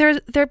think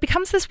there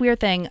becomes this weird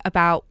thing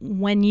about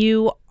when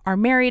you are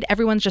married,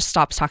 everyone just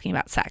stops talking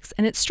about sex.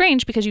 And it's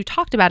strange because you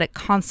talked about it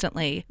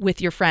constantly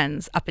with your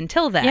friends up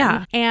until then.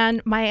 Yeah.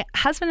 And my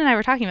husband and I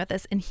were talking about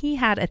this, and he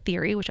had a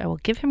theory, which I will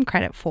give him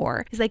credit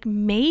for. He's like,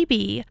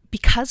 maybe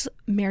because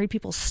married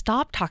people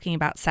stop talking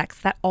about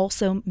sex, that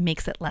also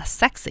makes it less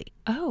sexy.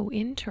 Oh,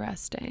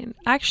 interesting.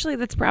 Actually,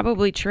 that's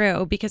probably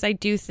true because I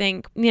do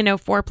think,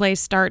 foreplay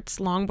starts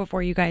long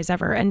before you guys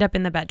ever end up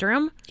in the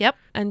bedroom. Yep.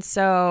 And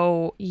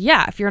so,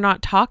 yeah, if you're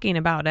not talking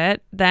about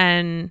it,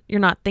 then you're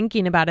not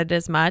thinking about it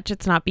as much.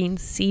 It's not being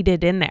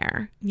seeded in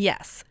there.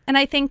 Yes. And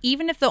I think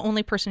even if the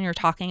only person you're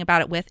talking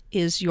about it with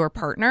is your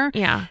partner,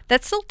 yeah,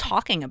 that's still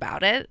talking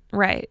about it.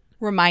 Right.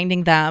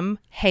 Reminding them,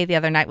 hey, the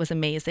other night was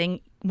amazing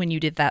when you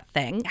did that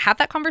thing. Have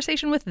that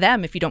conversation with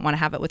them if you don't want to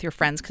have it with your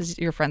friends, because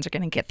your friends are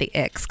going to get the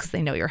icks because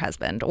they know your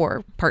husband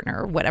or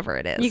partner or whatever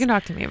it is. You can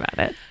talk to me about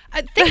it.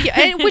 Thank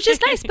you. Which is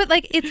nice. But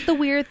it's the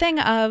weird thing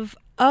of,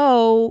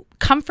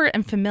 comfort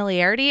and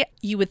familiarity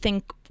you would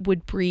think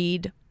would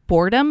breed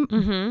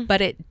boredom,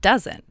 but it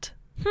doesn't.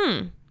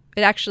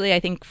 It actually, I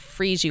think,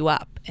 frees you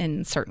up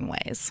in certain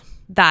ways.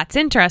 That's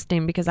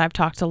interesting because I've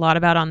talked a lot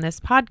about on this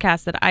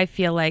podcast that I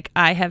feel like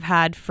I have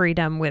had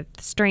freedom with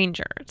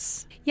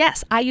strangers.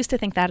 Yes, I used to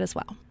think that as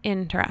well.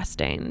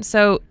 Interesting.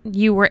 So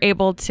you were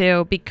able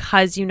to,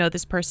 because you know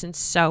this person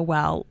so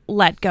well,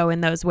 let go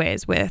in those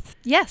ways with...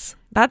 Yes.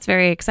 That's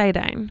very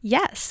exciting.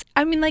 Yes.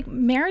 I mean,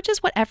 marriage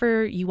is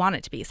whatever you want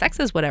it to be. Sex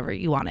is whatever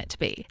you want it to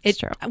be. It's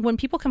true. When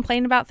people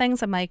complain about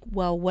things, I'm like,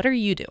 well, what are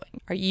you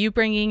doing? Are you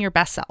bringing your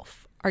best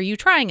self? Are you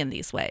trying in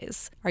these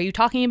ways? Are you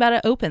talking about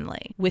it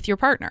openly with your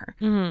partner?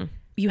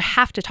 You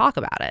have to talk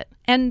about it.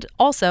 And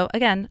also,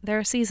 again, there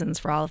are seasons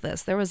for all of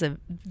this. There was a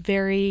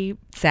very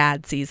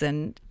sad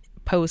season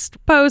post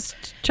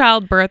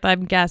childbirth,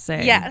 I'm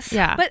guessing. Yes.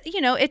 Yeah. But,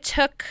 it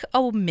took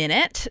a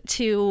minute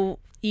to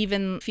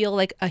even feel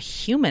like a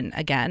human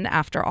again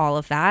after all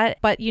of that.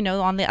 But,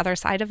 on the other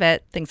side of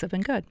it, things have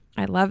been good.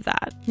 I love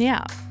that.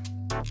 Yeah.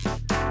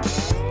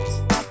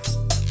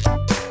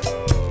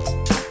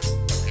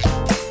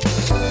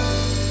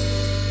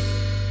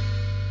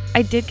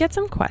 I did get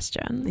some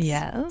questions.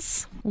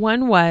 Yes.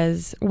 One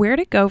was, where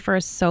to go for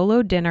a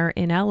solo dinner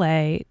in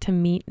LA to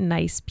meet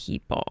nice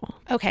people?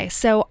 Okay,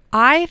 so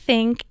I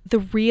think the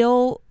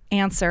real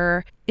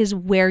answer is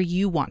where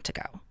you want to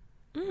go.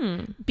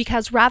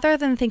 Because rather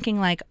than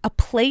thinking a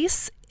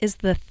place is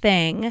the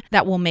thing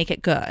that will make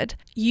it good,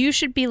 you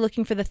should be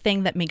looking for the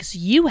thing that makes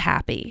you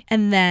happy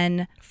and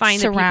then find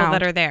the people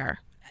that are there.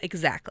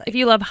 Exactly. If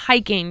you love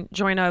hiking,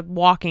 join a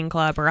walking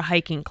club or a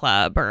hiking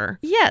club or...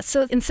 Yeah,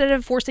 so instead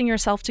of forcing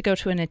yourself to go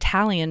to an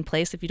Italian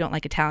place, if you don't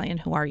like Italian,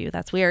 who are you?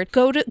 That's weird.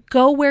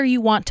 Go where you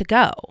want to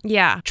go.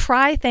 Yeah.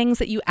 Try things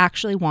that you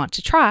actually want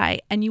to try,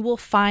 and you will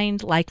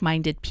find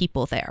like-minded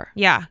people there.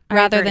 Yeah.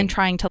 Rather than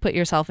trying to put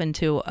yourself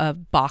into a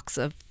box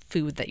of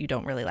food that you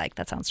don't really like.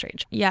 That sounds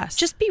strange. Yes.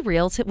 Just be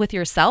real with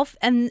yourself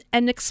and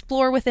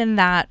explore within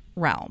that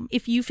realm.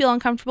 If you feel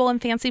uncomfortable in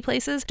fancy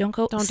places, don't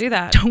do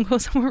that. Don't go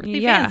somewhere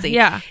really fancy.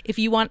 Yeah. If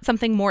you want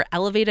something more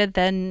elevated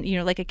than,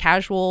 like a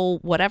casual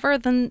whatever,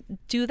 then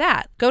do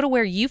that. Go to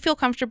where you feel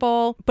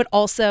comfortable, but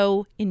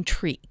also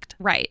intrigued.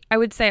 Right. I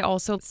would say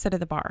also sit at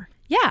the bar.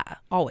 Yeah,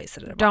 always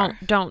sit at a bar.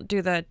 Don't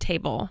do the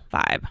table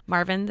vibe.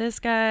 Marvin this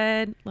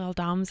good, Lil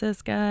Dom's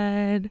this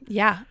good.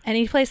 Yeah,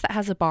 any place that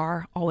has a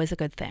bar, always a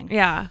good thing.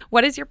 Yeah.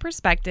 What is your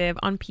perspective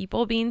on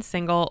people being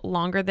single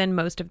longer than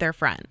most of their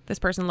friends? This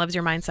person loves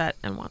your mindset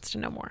and wants to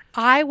know more.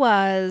 I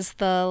was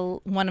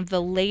one of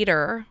the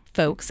later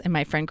folks in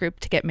my friend group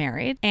to get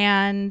married,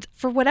 and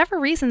for whatever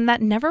reason,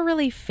 that never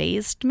really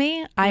fazed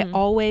me. I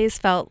always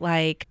felt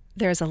like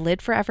there's a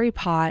lid for every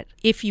pot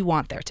if you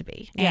want there to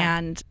be. Yeah.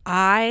 And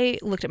I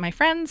looked at my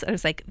friends and I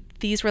was like,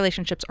 these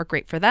relationships are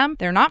great for them.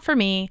 They're not for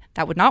me.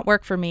 That would not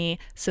work for me.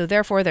 So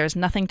therefore, there's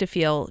nothing to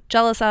feel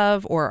jealous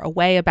of or a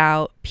way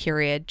about,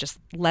 period. Just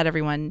let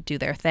everyone do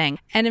their thing.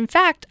 And in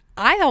fact,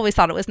 I always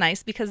thought it was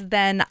nice because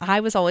then I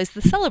was always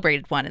the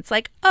celebrated one. It's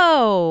like,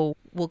 oh,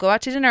 we'll go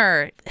out to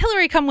dinner.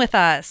 Hillary, come with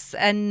us.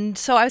 And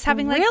so I was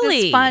having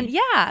this fun.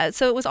 Yeah.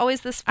 So it was always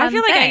this fun I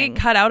feel like thing. I get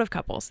cut out of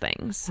couples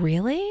things.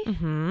 Really?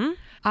 Mm-hmm.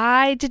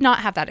 I did not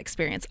have that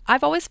experience.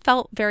 I've always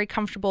felt very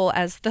comfortable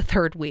as the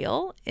third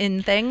wheel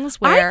in things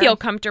where... I feel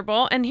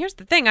comfortable. And here's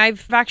the thing.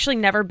 I've actually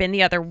never been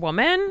the other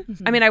woman.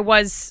 Mm-hmm. I mean, I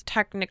was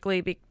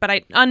technically, but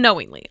I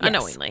unknowingly.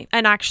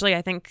 And actually,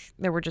 I think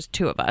there were just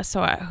two of us.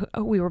 So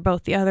we were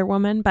both the other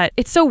woman. But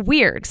it's so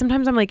weird.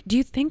 Sometimes I'm like, do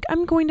you think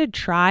I'm going to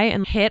try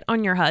and hit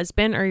on your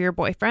husband or your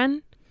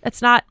boyfriend?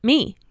 It's not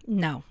me.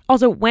 No.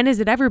 Also, when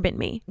has it ever been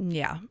me?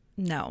 Yeah.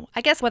 No.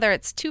 I guess whether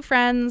it's two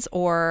friends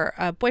or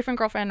a boyfriend,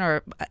 girlfriend,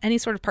 or any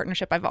sort of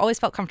partnership, I've always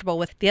felt comfortable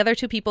with the other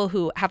two people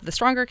who have the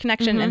stronger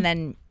connection and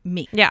then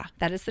me. Yeah.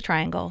 That is the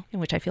triangle in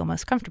which I feel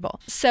most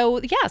comfortable.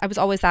 So yeah, I was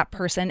always that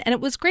person. And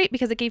it was great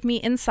because it gave me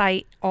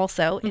insight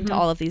also into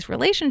all of these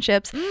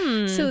relationships.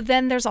 So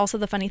then there's also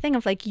the funny thing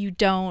of you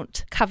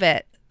don't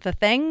covet the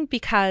thing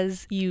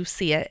because you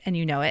see it and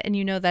you know it and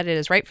you know that it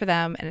is right for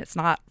them and it's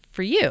not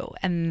for you,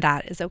 and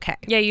that is okay.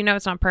 Yeah, you know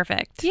it's not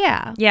perfect.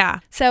 Yeah. Yeah.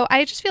 So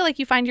I just feel like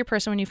you find your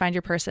person when you find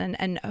your person,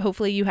 and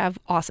hopefully you have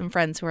awesome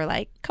friends who are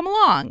like, come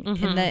along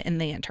in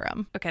the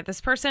interim. Okay, this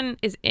person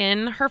is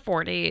in her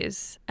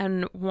 40s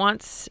and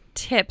wants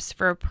tips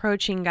for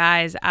approaching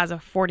guys as a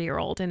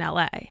 40-year-old in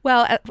LA.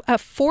 Well, a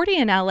 40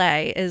 in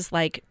LA is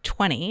like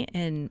 20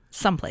 in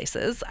some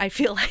places, I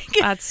feel like.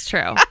 That's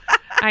true.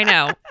 I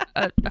know.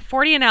 A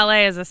 40 in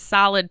LA is a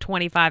solid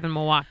 25 in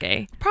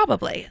Milwaukee.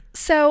 Probably.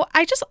 So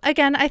I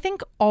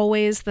think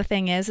always the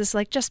thing is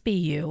like, just be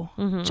you.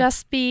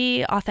 Just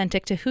be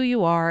authentic to who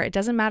you are. It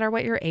doesn't matter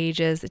what your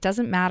age is. It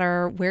doesn't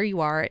matter where you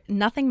are.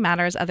 Nothing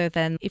matters other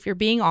than if you're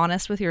being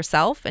honest with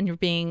yourself and you're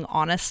being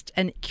honest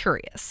and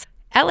curious.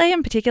 LA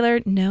in particular,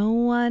 no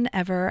one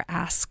ever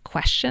asks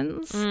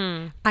questions.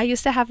 I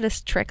used to have this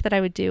trick that I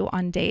would do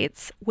on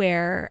dates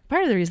where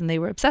part of the reason they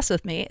were obsessed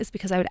with me is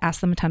because I would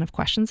ask them a ton of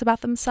questions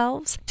about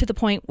themselves to the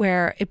point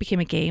where it became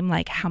a game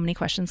like, how many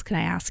questions can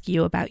I ask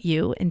you about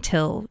you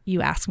until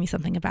you ask me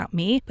something about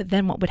me? But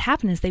then what would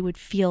happen is they would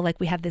feel like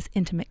we had this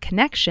intimate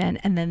connection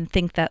and then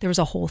think that there was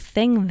a whole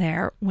thing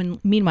there when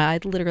meanwhile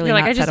I'd literally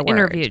not said a word.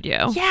 I just interviewed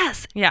you.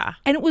 Yes. Yeah.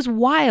 And it was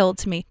wild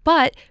to me.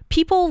 But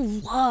people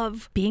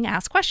love being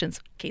asked questions.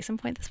 Case in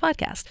point, this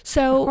podcast.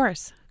 So of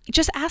course,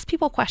 just ask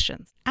people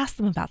questions. Ask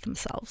them about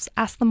themselves.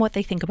 Ask them what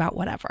they think about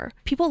whatever.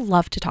 People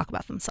love to talk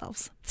about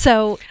themselves.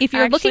 So if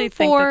you're looking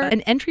for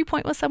an entry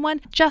point with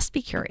someone, just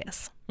be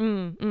curious.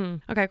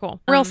 Okay,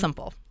 cool. Real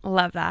simple.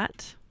 Love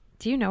that.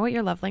 Do you know what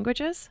your love language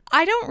is?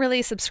 I don't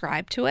really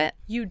subscribe to it.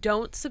 You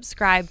don't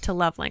subscribe to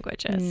love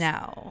languages?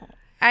 No.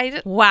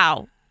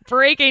 Wow.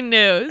 Breaking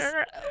news.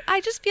 I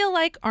just feel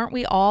like, aren't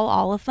we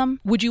all of them?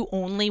 Would you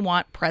only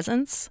want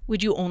presents?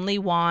 Would you only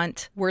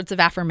want words of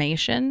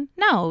affirmation?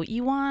 No,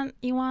 you want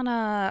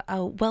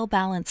a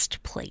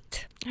well-balanced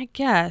plate. I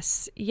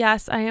guess.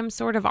 Yes, I am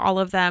sort of all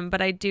of them,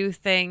 but I do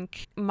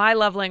think my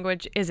love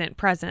language isn't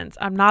presents.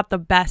 I'm not the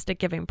best at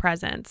giving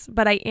presents,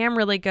 but I am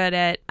really good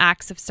at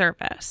acts of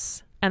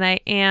service. And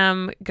I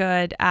am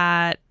good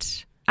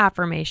at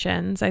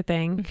affirmations, I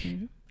think.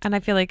 And I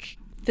feel like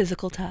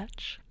physical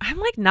touch. I'm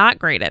like not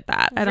great at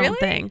that. I don't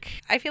think.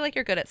 I feel like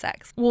you're good at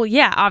sex. Well,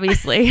 yeah,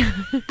 obviously.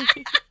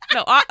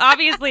 No,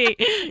 obviously.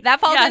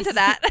 That falls into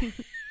that.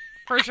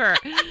 For sure.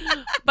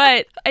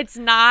 But it's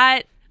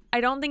not, I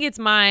don't think it's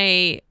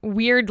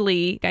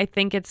weirdly, I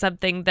think it's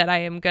something that I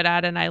am good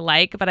at and I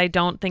like, but I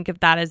don't think of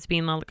that as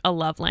being a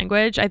love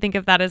language. I think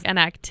of that as an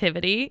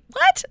activity.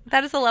 What?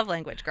 That is a love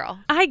language, girl.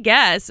 I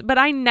guess, but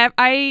I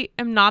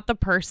am not the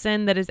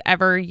person that has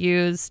ever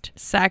used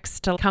sex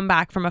to come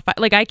back from a fight.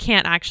 Like I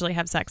can't actually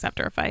have sex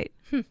after a fight.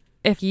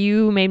 If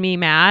you made me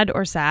mad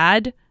or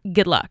sad,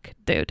 good luck,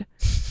 dude.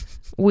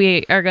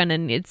 We are going to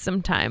need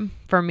some time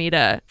for me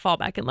to fall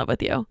back in love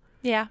with you.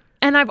 Yeah.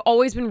 And I've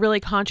always been really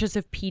conscious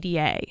of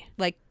PDA.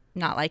 Like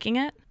not liking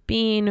it?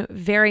 Being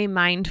very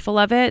mindful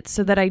of it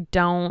so that I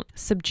don't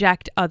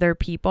subject other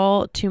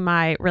people to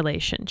my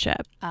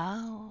relationship.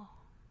 Oh,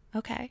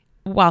 okay.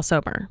 While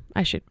sober.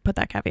 I should put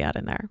that caveat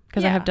in there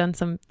because I have done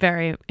some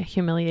very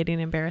humiliating,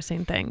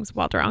 embarrassing things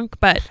while drunk.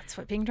 But that's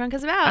what being drunk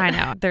is about. I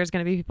know. There's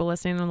going to be people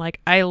listening and like,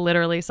 I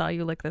literally saw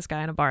you lick this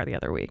guy in a bar the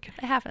other week.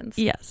 It happens.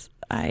 Yes.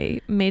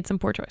 I made some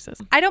poor choices.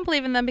 I don't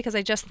believe in them because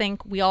I just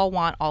think we all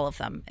want all of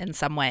them in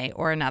some way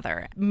or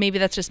another. Maybe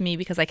that's just me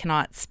because I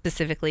cannot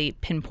specifically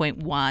pinpoint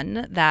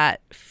one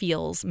that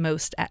feels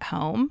most at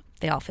home.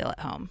 They all feel at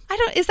home.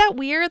 Is that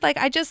weird? Like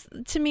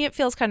to me, it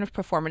feels kind of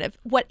performative.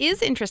 What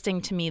is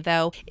interesting to me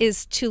though,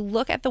 is to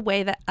look at the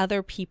way that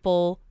other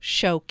people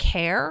show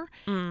care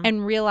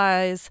and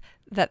realize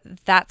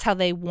that that's how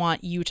they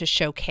want you to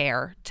show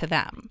care to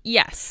them.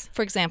 Yes.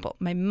 For example,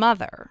 my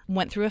mother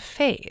went through a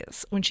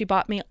phase when she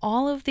bought me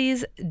all of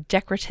these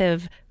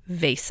decorative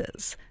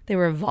vases. They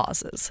were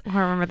vases. I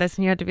remember this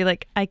and you had to be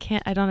like, I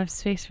don't have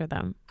space for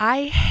them.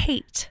 I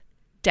hate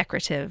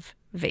decorative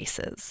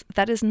vases.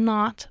 That is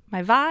not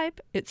my vibe.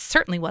 It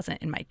certainly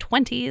wasn't in my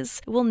 20s.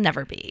 It will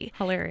never be.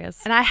 Hilarious.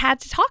 And I had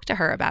to talk to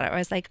her about it. I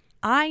was like,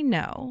 I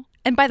know.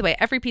 And by the way,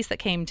 every piece that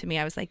came to me,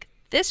 I was like,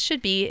 this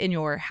should be in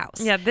your house.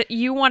 Yeah,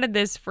 you wanted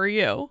this for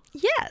you.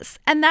 Yes.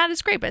 And that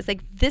is great. But it's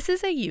like, this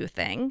is a you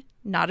thing,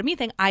 not a me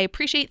thing. I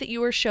appreciate that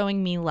you are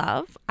showing me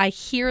love. I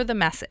hear the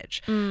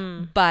message.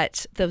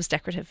 But those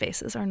decorative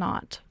vases are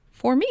not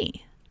for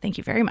me. Thank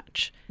you very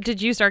much.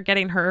 Did you start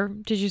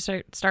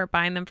start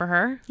buying them for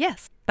her?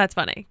 Yes. That's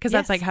funny because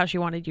that's like how she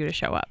wanted you to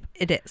show up.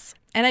 It is.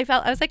 And I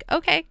was like,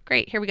 okay,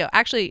 great. Here we go.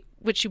 Actually,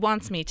 what she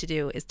wants me to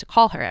do is to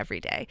call her every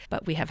day.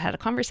 But we have had a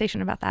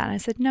conversation about that. And I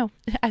said, no.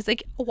 I was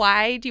like,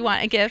 why do you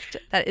want a gift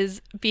that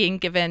is being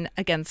given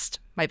against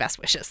my best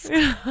wishes?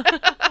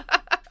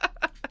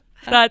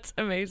 That's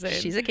amazing.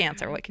 She's a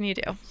Cancer. What can you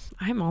do?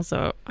 I'm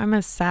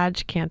a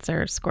Sag,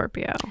 Cancer,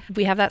 Scorpio.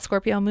 We have that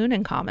Scorpio moon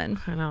in common.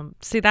 I know.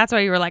 See, that's why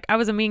you were like, I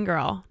was a mean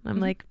girl.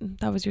 I'm like,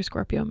 that was your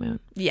Scorpio moon.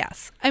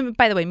 Yes. I'm,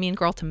 by the way, mean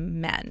girl to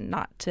men,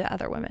 not to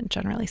other women,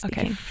 generally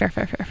speaking. Okay.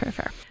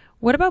 Fair.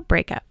 What about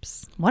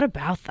breakups? What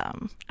about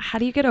them? How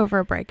do you get over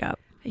a breakup?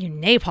 You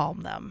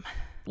napalm them.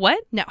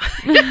 What? No.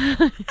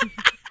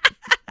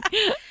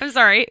 I'm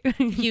sorry.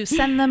 You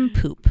send them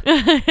poop.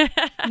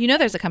 You know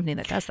there's a company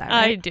that does that,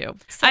 right? I do.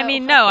 So, I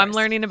mean, no, I'm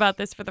learning about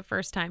this for the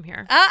first time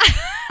here.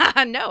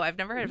 No, I've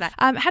never heard of that.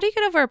 How do you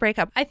get over a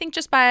breakup? I think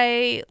just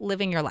by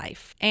living your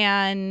life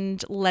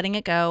and letting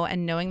it go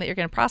and knowing that you're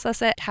going to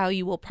process it, how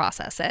you will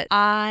process it.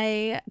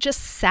 I just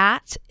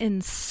sat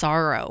in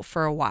sorrow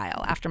for a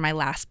while after my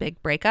last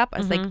big breakup. I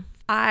was like,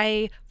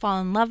 I fall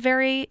in love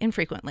very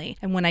infrequently.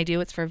 And when I do,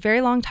 it's for a very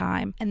long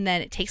time. And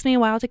then it takes me a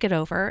while to get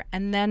over.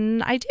 And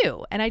then I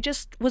do. And I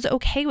just was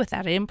okay with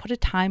that. I didn't put a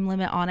time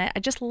limit on it.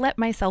 I just let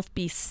myself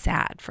be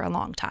sad for a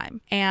long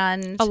time.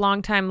 And a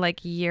long time,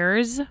 like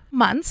years?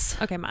 Months.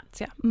 Okay,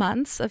 months, yeah.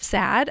 Months of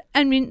sad.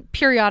 I mean,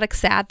 periodic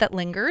sad that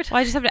lingered.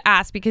 Well, I just have to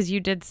ask because you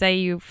did say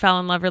you fell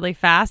in love really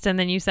fast and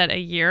then you said a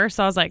year.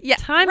 So I was like,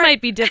 time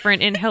might be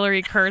different in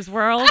Hillary Kerr's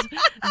world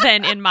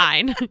than in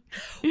mine.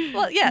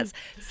 Well, yes.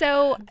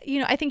 So,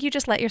 I think you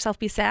just let yourself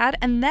be sad.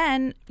 And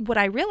then what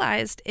I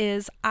realized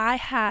is I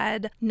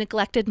had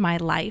neglected my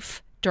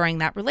life during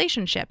that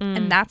relationship.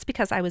 And that's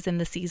because I was in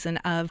the season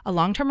of a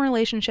long-term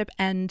relationship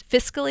and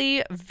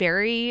fiscally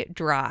very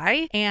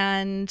dry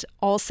and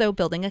also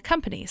building a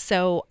company.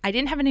 So I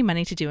didn't have any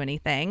money to do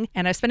anything.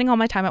 And I was spending all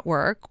my time at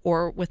work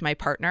or with my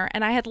partner.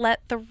 And I had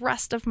let the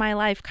rest of my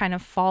life kind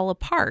of fall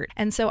apart.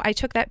 And so I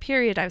took that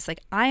period. I was like,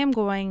 I am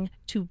going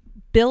to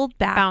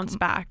bounce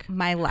back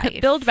my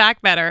life. Build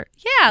back better.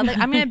 Yeah, like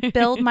I'm going to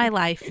build my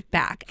life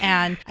back.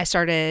 And I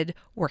started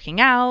working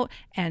out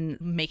and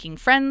making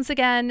friends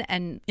again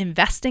and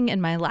investing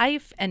in my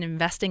life and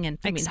investing in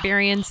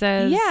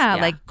experiences.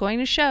 Like going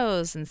to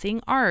shows and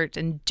seeing art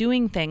and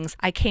doing things.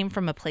 I came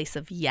from a place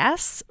of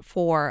yes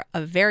for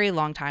a very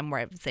long time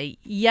where I would say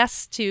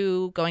yes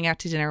to going out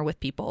to dinner with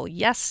people,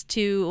 yes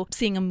to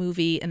seeing a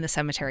movie in the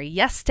cemetery,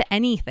 yes to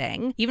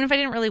anything, even if I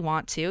didn't really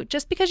want to,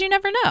 just because you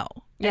never know.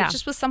 Yeah. It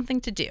just was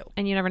something to do.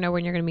 And you never know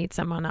when you're going to meet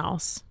someone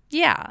else.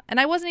 Yeah. And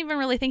I wasn't even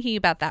really thinking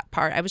about that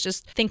part. I was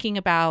just thinking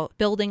about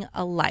building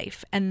a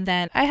life. And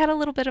then I had a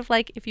little bit of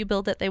like, if you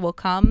build it, they will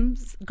come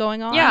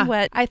going on. Yeah.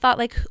 But I thought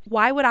like,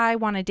 why would I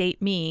want to date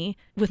me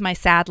with my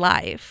sad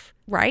life?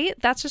 Right?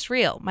 That's just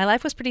real. My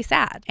life was pretty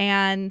sad.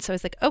 And so I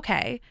was like,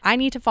 okay, I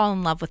need to fall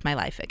in love with my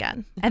life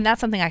again. And that's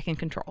something I can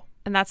control.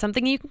 And that's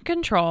something you can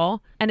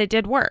control. And it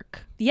did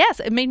work. Yes.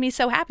 It made me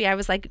so happy. I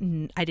was like,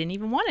 I didn't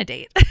even want to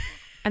date.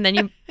 And then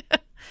you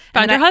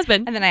found your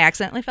husband. And then I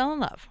accidentally fell in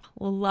love.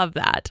 Love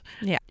that.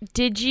 Yeah.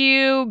 Did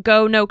you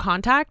go no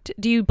contact?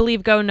 Do you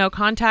believe go no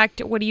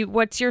contact?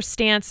 What's your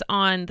stance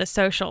on the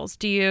socials?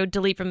 Do you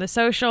delete from the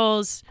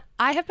socials?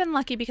 I have been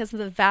lucky because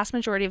the vast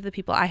majority of the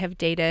people I have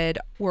dated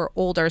were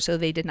older, so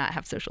they did not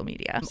have social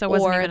media. So it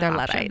wasn't or even they're an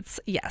option. Luddites.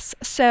 Yes.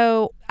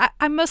 So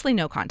I'm mostly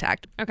no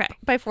contact. Okay.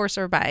 By force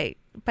or by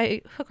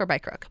hook or by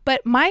crook.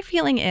 But my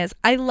feeling is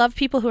I love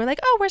people who are like,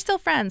 oh, we're still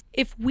friends.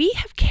 If we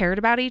have cared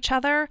about each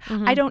other,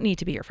 I don't need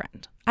to be your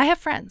friend. I have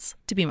friends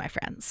to be my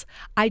friends.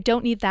 I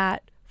don't need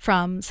that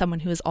from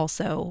someone who has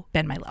also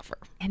been my lover.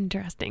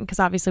 Interesting, because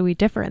obviously we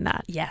differ in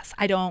that. Yes,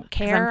 I don't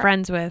care. I'm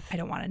friends with I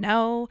don't want to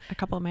know. a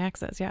couple of my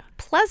exes, yeah.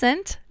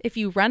 Pleasant if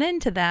you run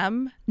into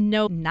them,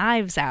 no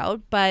knives out,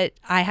 but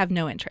I have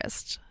no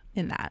interest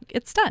in that.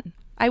 It's done.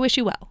 I wish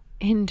you well.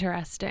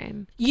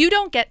 Interesting. You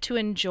don't get to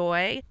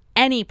enjoy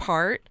any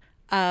part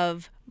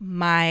of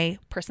my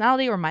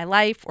personality or my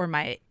life or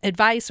my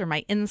advice or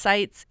my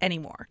insights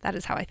anymore. That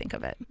is how I think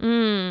of it.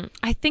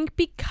 I think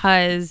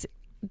because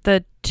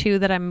the two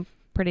that I'm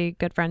pretty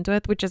good friends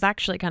with, which is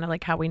actually kind of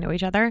like how we know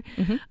each other.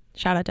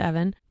 Shout out to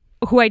Evan,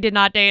 who I did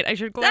not date. I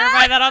should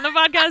clarify that on the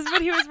podcast,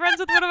 but he was friends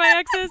with one of my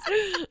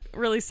exes.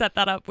 Really set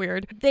that up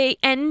weird. They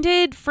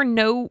ended for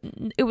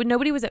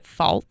nobody was at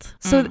fault.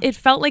 So it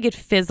felt like it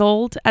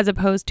fizzled as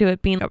opposed to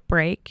it being a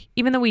break,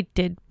 even though we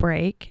did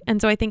break.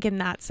 And so I think in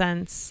that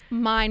sense,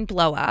 mine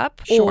blow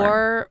up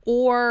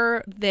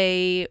or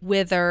they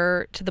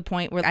wither to the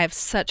point where I have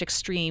such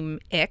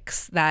extreme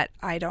icks that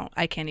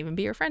I can't even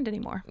be your friend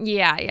anymore.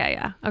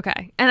 Yeah.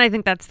 Okay. And I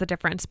think that's the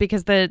difference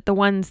because the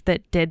ones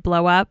that did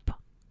blow up,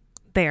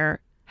 they're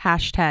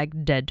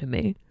 #dead to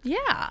me.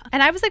 Yeah.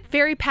 And I was like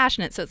very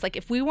passionate. So it's like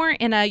if we weren't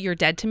in a you're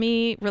dead to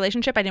me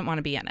relationship, I didn't want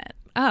to be in it.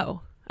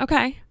 Oh,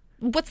 okay.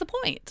 What's the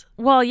point?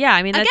 Well, yeah.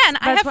 I mean, I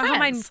have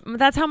friends.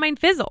 That's how mine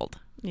fizzled.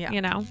 Yeah.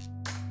 You know?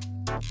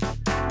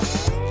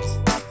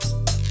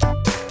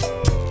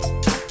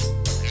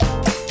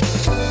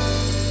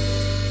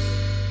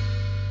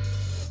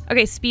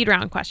 Okay, speed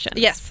round questions.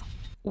 Yes.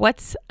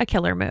 What's a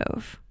killer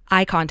move?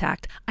 Eye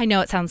contact. I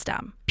know it sounds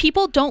dumb.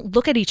 People don't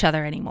look at each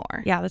other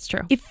anymore. Yeah, that's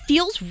true. It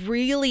feels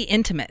really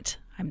intimate.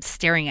 I'm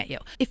staring at you.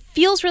 It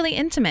feels really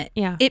intimate.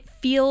 Yeah. It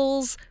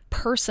feels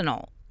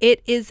personal.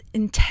 It is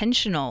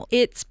intentional.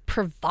 It's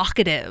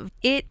provocative.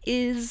 It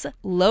is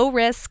low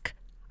risk,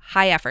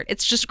 high effort.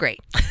 It's just great.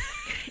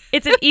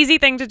 It's an easy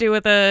thing to do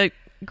with a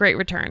great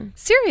return.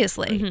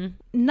 Seriously.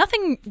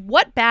 Nothing,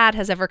 what bad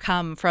has ever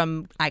come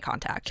from eye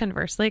contact?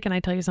 Conversely, can I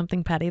tell you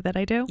something petty that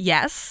I do?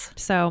 Yes.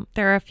 So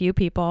there are a few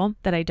people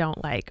that I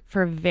don't like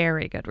for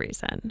very good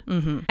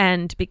reason.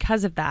 And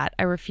because of that,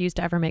 I refuse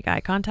to ever make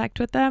eye contact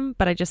with them,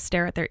 but I just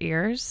stare at their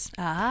ears.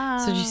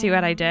 So did you see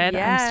what I did?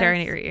 Yes. I'm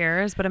staring at your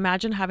ears, but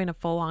imagine having a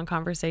full-on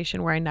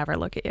conversation where I never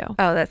look at you.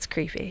 Oh, that's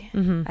creepy.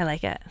 I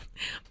like it.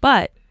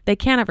 But they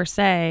can't ever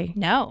say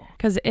no,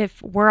 because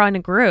if we're on a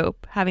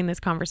group having this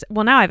conversation,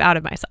 well, now I've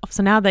outed myself,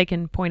 so now they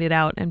can point it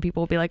out and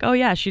people will be like, oh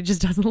yeah, she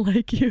just doesn't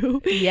like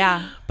you.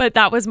 Yeah. But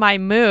that was my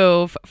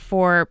move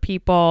for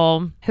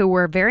people who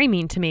were very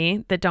mean to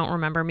me that don't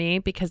remember me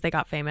because they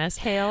got famous.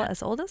 Tale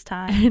as old as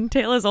time. And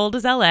tale as old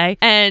as LA.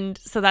 And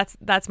so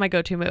that's my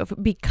go-to move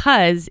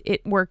because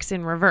it works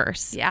in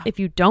reverse. Yeah. If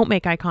you don't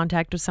make eye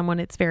contact with someone,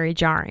 it's very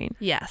jarring.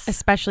 Yes.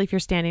 Especially if you're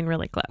standing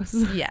really close.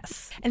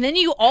 Yes. And then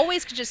you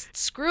always could just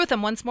screw with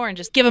them once more and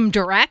just give them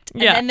direct.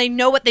 And Yeah. then they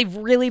know what they've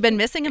really been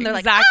missing. And they're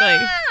Exactly.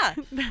 like, ah!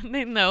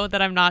 They know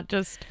that I'm not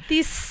just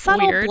These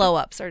subtle weird.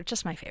 blow-ups are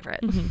just my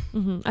favorite.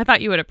 I thought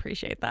you would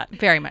appreciate that.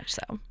 Very much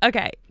so.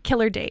 Okay.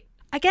 Killer date.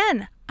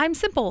 Again, I'm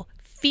simple.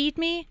 Feed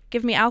me,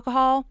 give me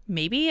alcohol,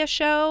 maybe a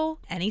show,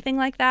 anything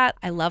like that.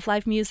 I love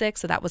live music,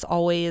 so that was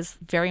always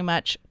very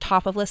much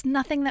top of list.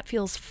 Nothing that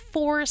feels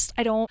forced.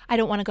 I don't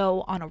want to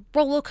go on a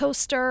roller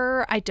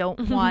coaster. I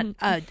don't want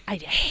I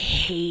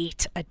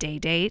hate a day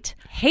date.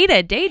 Hate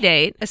a day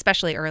date.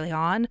 Especially early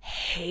on.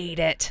 Hate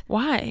it.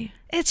 Why?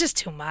 It's just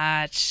too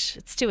much.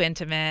 It's too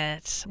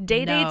intimate.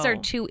 Day No. dates are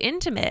too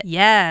intimate.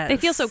 Yes. They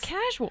feel so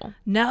casual.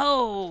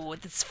 No,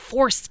 it's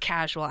forced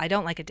casual. I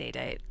don't like a day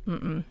date.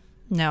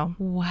 No.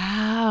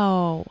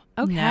 Wow.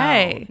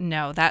 Okay.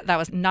 No, that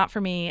was not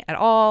for me at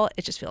all.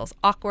 It just feels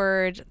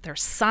awkward. Their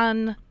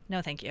sun.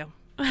 No, thank you.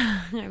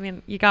 I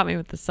mean, you got me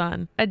with the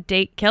sun. A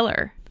date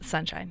killer.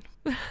 Sunshine.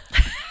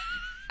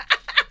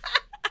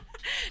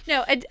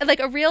 No,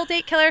 like a real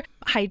date killer,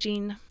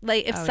 hygiene.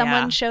 Like if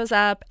someone shows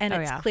up and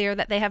it's clear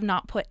that they have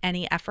not put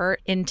any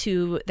effort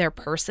into their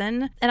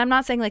person. And I'm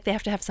not saying like they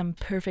have to have some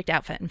perfect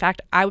outfit. In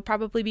fact, I would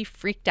probably be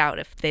freaked out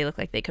if they look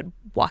like they could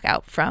walk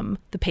out from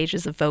the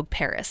pages of Vogue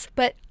Paris.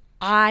 But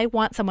I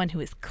want someone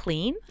who is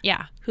clean.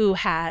 Yeah. Who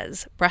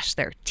has brushed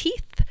their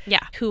teeth.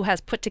 Yeah. Who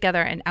has put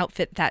together an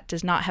outfit that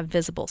does not have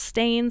visible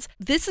stains.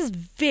 This is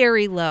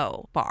very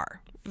low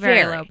bar.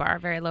 Very low bar.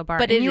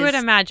 But you would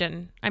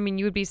imagine, I mean,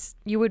 you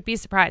would be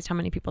surprised how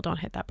many people don't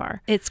hit that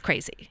bar. It's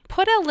crazy.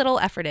 Put a little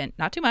effort in,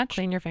 not too much.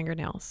 Clean your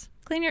fingernails.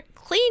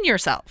 Clean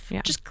yourself.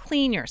 Yeah. Just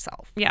clean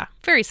yourself. Yeah.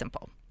 Very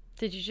simple.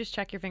 Did you just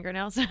check your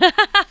fingernails?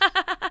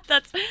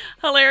 That's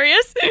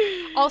hilarious.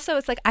 Also,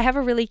 it's like I have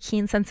a really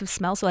keen sense of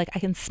smell, so like I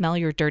can smell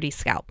your dirty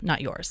scalp,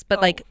 not yours,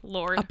 but like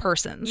Lord. a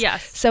person's.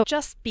 Yes. So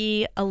just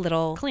be a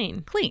little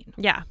clean. Clean.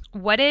 Yeah.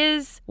 What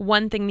is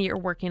one thing that you're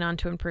working on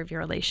to improve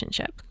your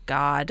relationship?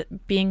 God,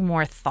 being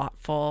more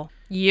thoughtful.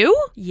 You?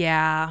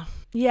 Yeah.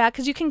 Yeah,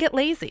 because you can get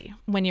lazy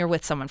when you're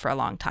with someone for a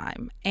long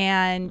time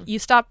and you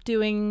stop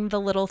doing the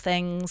little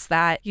things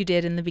that you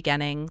did in the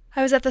beginning.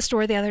 I was at the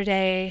store the other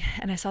day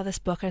and I saw this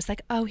book. I was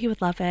like, oh, he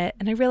would love it.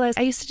 And I realized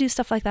I used to do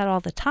stuff like that all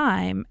the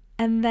time.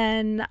 And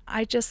then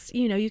I just,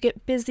 you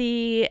get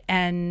busy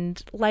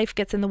and life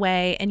gets in the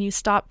way and you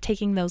stop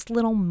taking those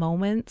little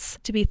moments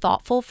to be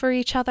thoughtful for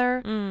each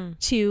other,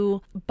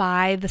 to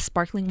buy the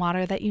sparkling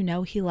water that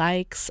he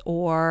likes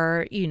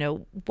or,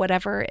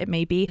 whatever it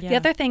may be. Yeah. The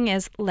other thing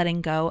is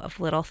letting go of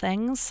little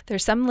things.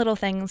 There's some little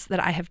things that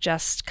I have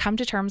just come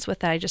to terms with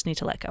that I just need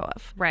to let go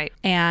of. Right.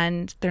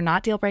 And they're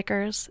not deal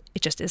breakers.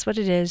 It just is what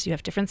it is. You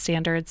have different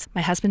standards.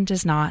 My husband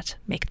does not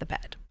make the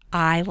bed.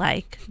 I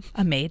like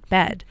a made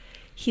bed.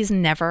 He's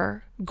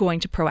never going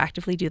to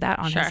proactively do that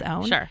on his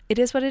own. Sure. It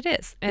is what it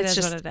is. It's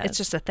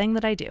just a thing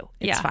that I do.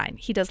 It's fine.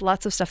 He does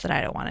lots of stuff that I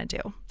don't want to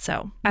do.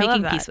 So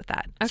making peace with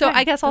that. Okay. So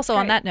I guess also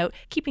on that note,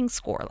 keeping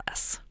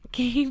scoreless.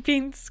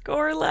 Keeping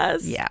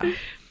scoreless. Yeah.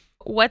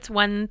 What's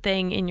one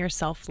thing in your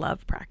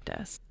self-love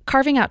practice?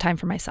 Carving out time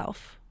for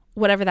myself.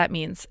 Whatever that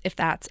means. If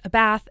that's a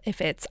bath,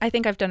 I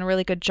think I've done a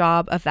really good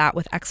job of that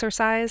with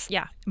exercise.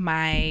 Yeah.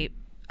 My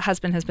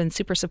husband has been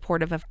super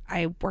supportive of,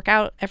 I work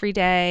out every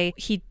day.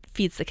 He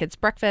feeds the kids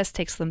breakfast,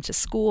 takes them to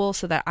school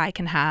so that I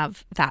can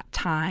have that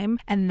time.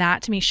 And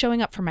that to me,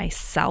 showing up for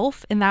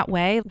myself in that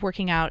way,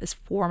 working out is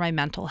for my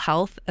mental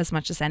health as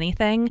much as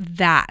anything.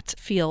 That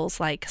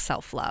feels like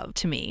self-love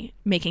to me,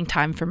 making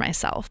time for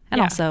myself and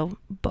also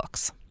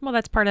books. Well,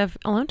 that's part of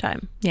alone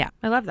time. Yeah.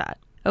 I love that.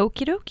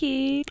 Okie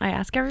dokie. I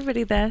ask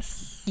everybody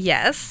this.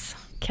 Yes.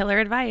 Killer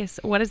advice.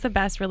 What is the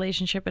best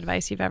relationship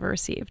advice you've ever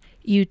received?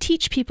 You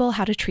teach people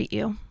how to treat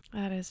you.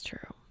 That is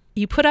true.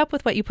 You put up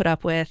with what you put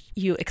up with,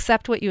 you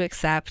accept what you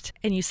accept,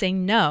 and you say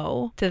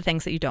no to the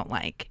things that you don't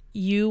like.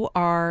 You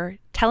are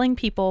telling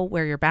people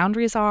where your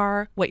boundaries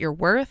are, what you're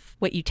worth,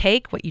 what you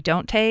take, what you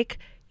don't take.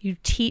 You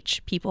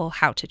teach people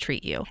how to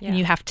treat you. Yeah. And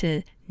you have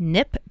to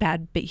nip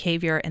bad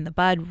behavior in the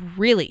bud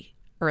really,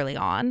 early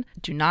on.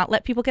 Do not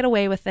let people get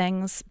away with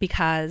things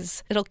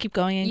because it'll keep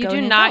going and going.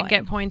 You do not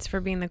get points for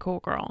being the cool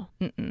girl.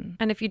 Mm-mm.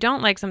 And if you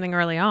don't like something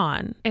early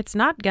on, it's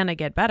not going to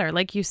get better.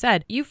 Like you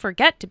said, you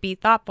forget to be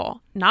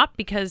thoughtful, not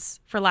because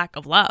for lack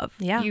of love.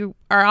 Yeah. You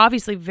are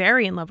obviously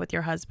very in love with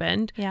your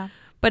husband. Yeah.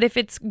 But if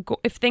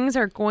things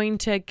are going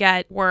to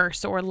get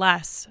worse or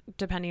less,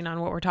 depending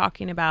on what we're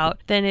talking about,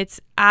 then it's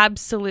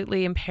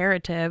absolutely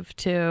imperative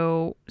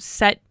to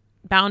set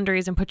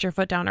boundaries and put your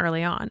foot down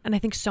early on. And I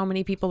think so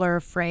many people are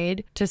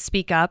afraid to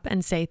speak up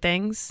and say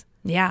things.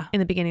 Yeah. In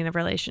the beginning of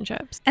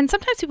relationships. And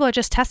sometimes people are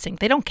just testing.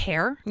 They don't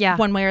care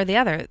one way or the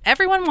other.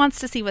 Everyone wants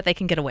to see what they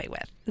can get away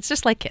with. It's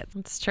just like kids.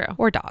 It's true.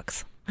 Or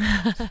dogs.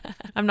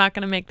 I'm not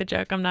going to make the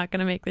joke. I'm not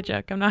going to make the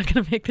joke. I'm not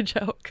going to make the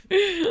joke.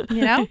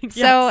 You know? Yes.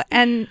 So,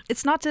 and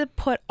it's not to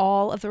put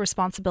all of the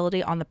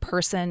responsibility on the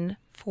person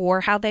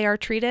for how they are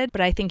treated, but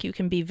I think you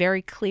can be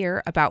very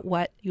clear about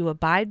what you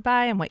abide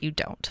by and what you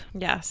don't.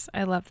 Yes,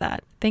 I love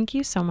that. Thank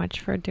you so much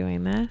for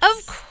doing this.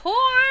 Of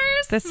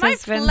course. This my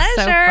has been pleasure.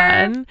 so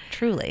fun.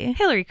 Truly.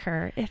 Hillary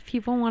Kerr, if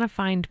people want to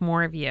find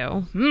more of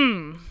you,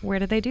 where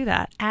do they do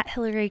that? At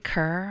Hillary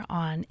Kerr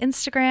on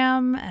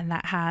Instagram, and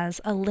that has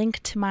a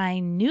link to my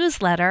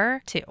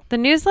newsletter too. The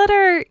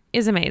newsletter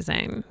is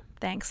amazing.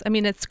 Thanks. I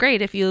mean, it's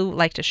great if you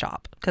like to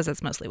shop because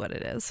that's mostly what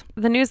it is.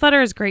 The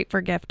newsletter is great for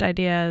gift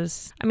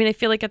ideas. I mean, I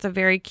feel like it's a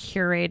very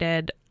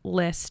curated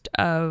list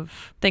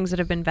of things that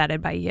have been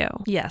vetted by you.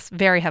 Yes,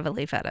 very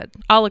heavily vetted.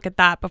 I'll look at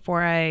that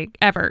before I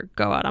ever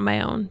go out on my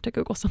own to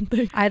Google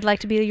something. I'd like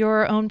to be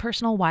your own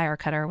personal wire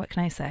cutter. What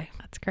can I say?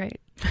 That's great.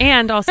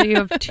 And also you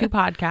have 2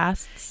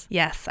 podcasts.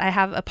 Yes, I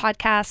have a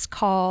podcast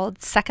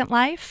called Second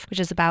Life, which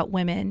is about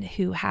women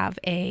who have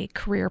a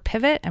career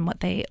pivot and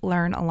what they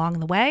learn along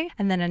the way.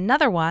 And then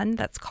another one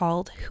that's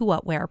called Who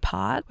What Wear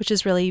Pod, which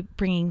is really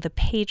bringing the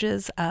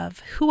pages of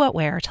Who What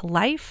Wear to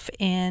life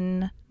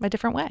in a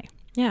different way.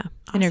 Yeah.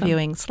 Awesome.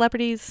 Interviewing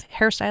celebrities,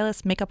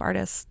 hairstylists, makeup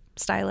artists,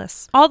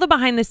 stylists, all the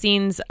behind the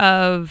scenes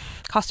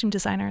of costume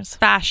designers,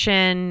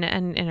 fashion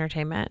and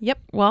entertainment. Yep.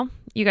 Well,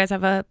 you guys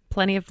have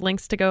plenty of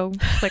links to go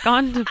click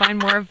on to find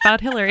more about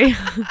Hillary.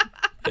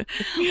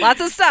 Lots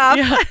of stuff.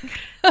 Yeah.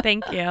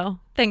 Thank you.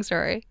 Thanks,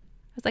 Rory.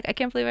 I was like, I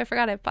can't believe I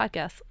forgot I have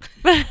podcasts.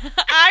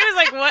 I was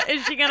like, what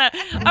is she gonna?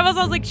 I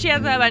was like, she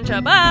has a bunch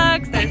of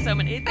books. There's so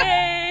many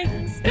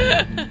things. Was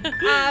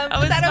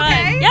that fun.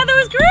 okay? Yeah, that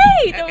was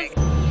great.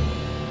 Okay.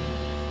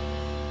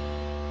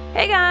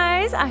 Hey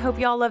guys, I hope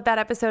y'all loved that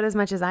episode as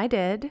much as I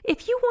did.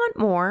 If you want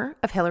more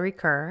of Hillary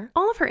Kerr,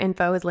 all of her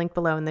info is linked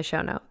below in the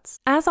show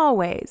notes. As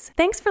always,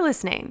 thanks for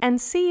listening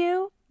and see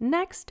you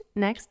next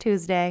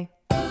Tuesday.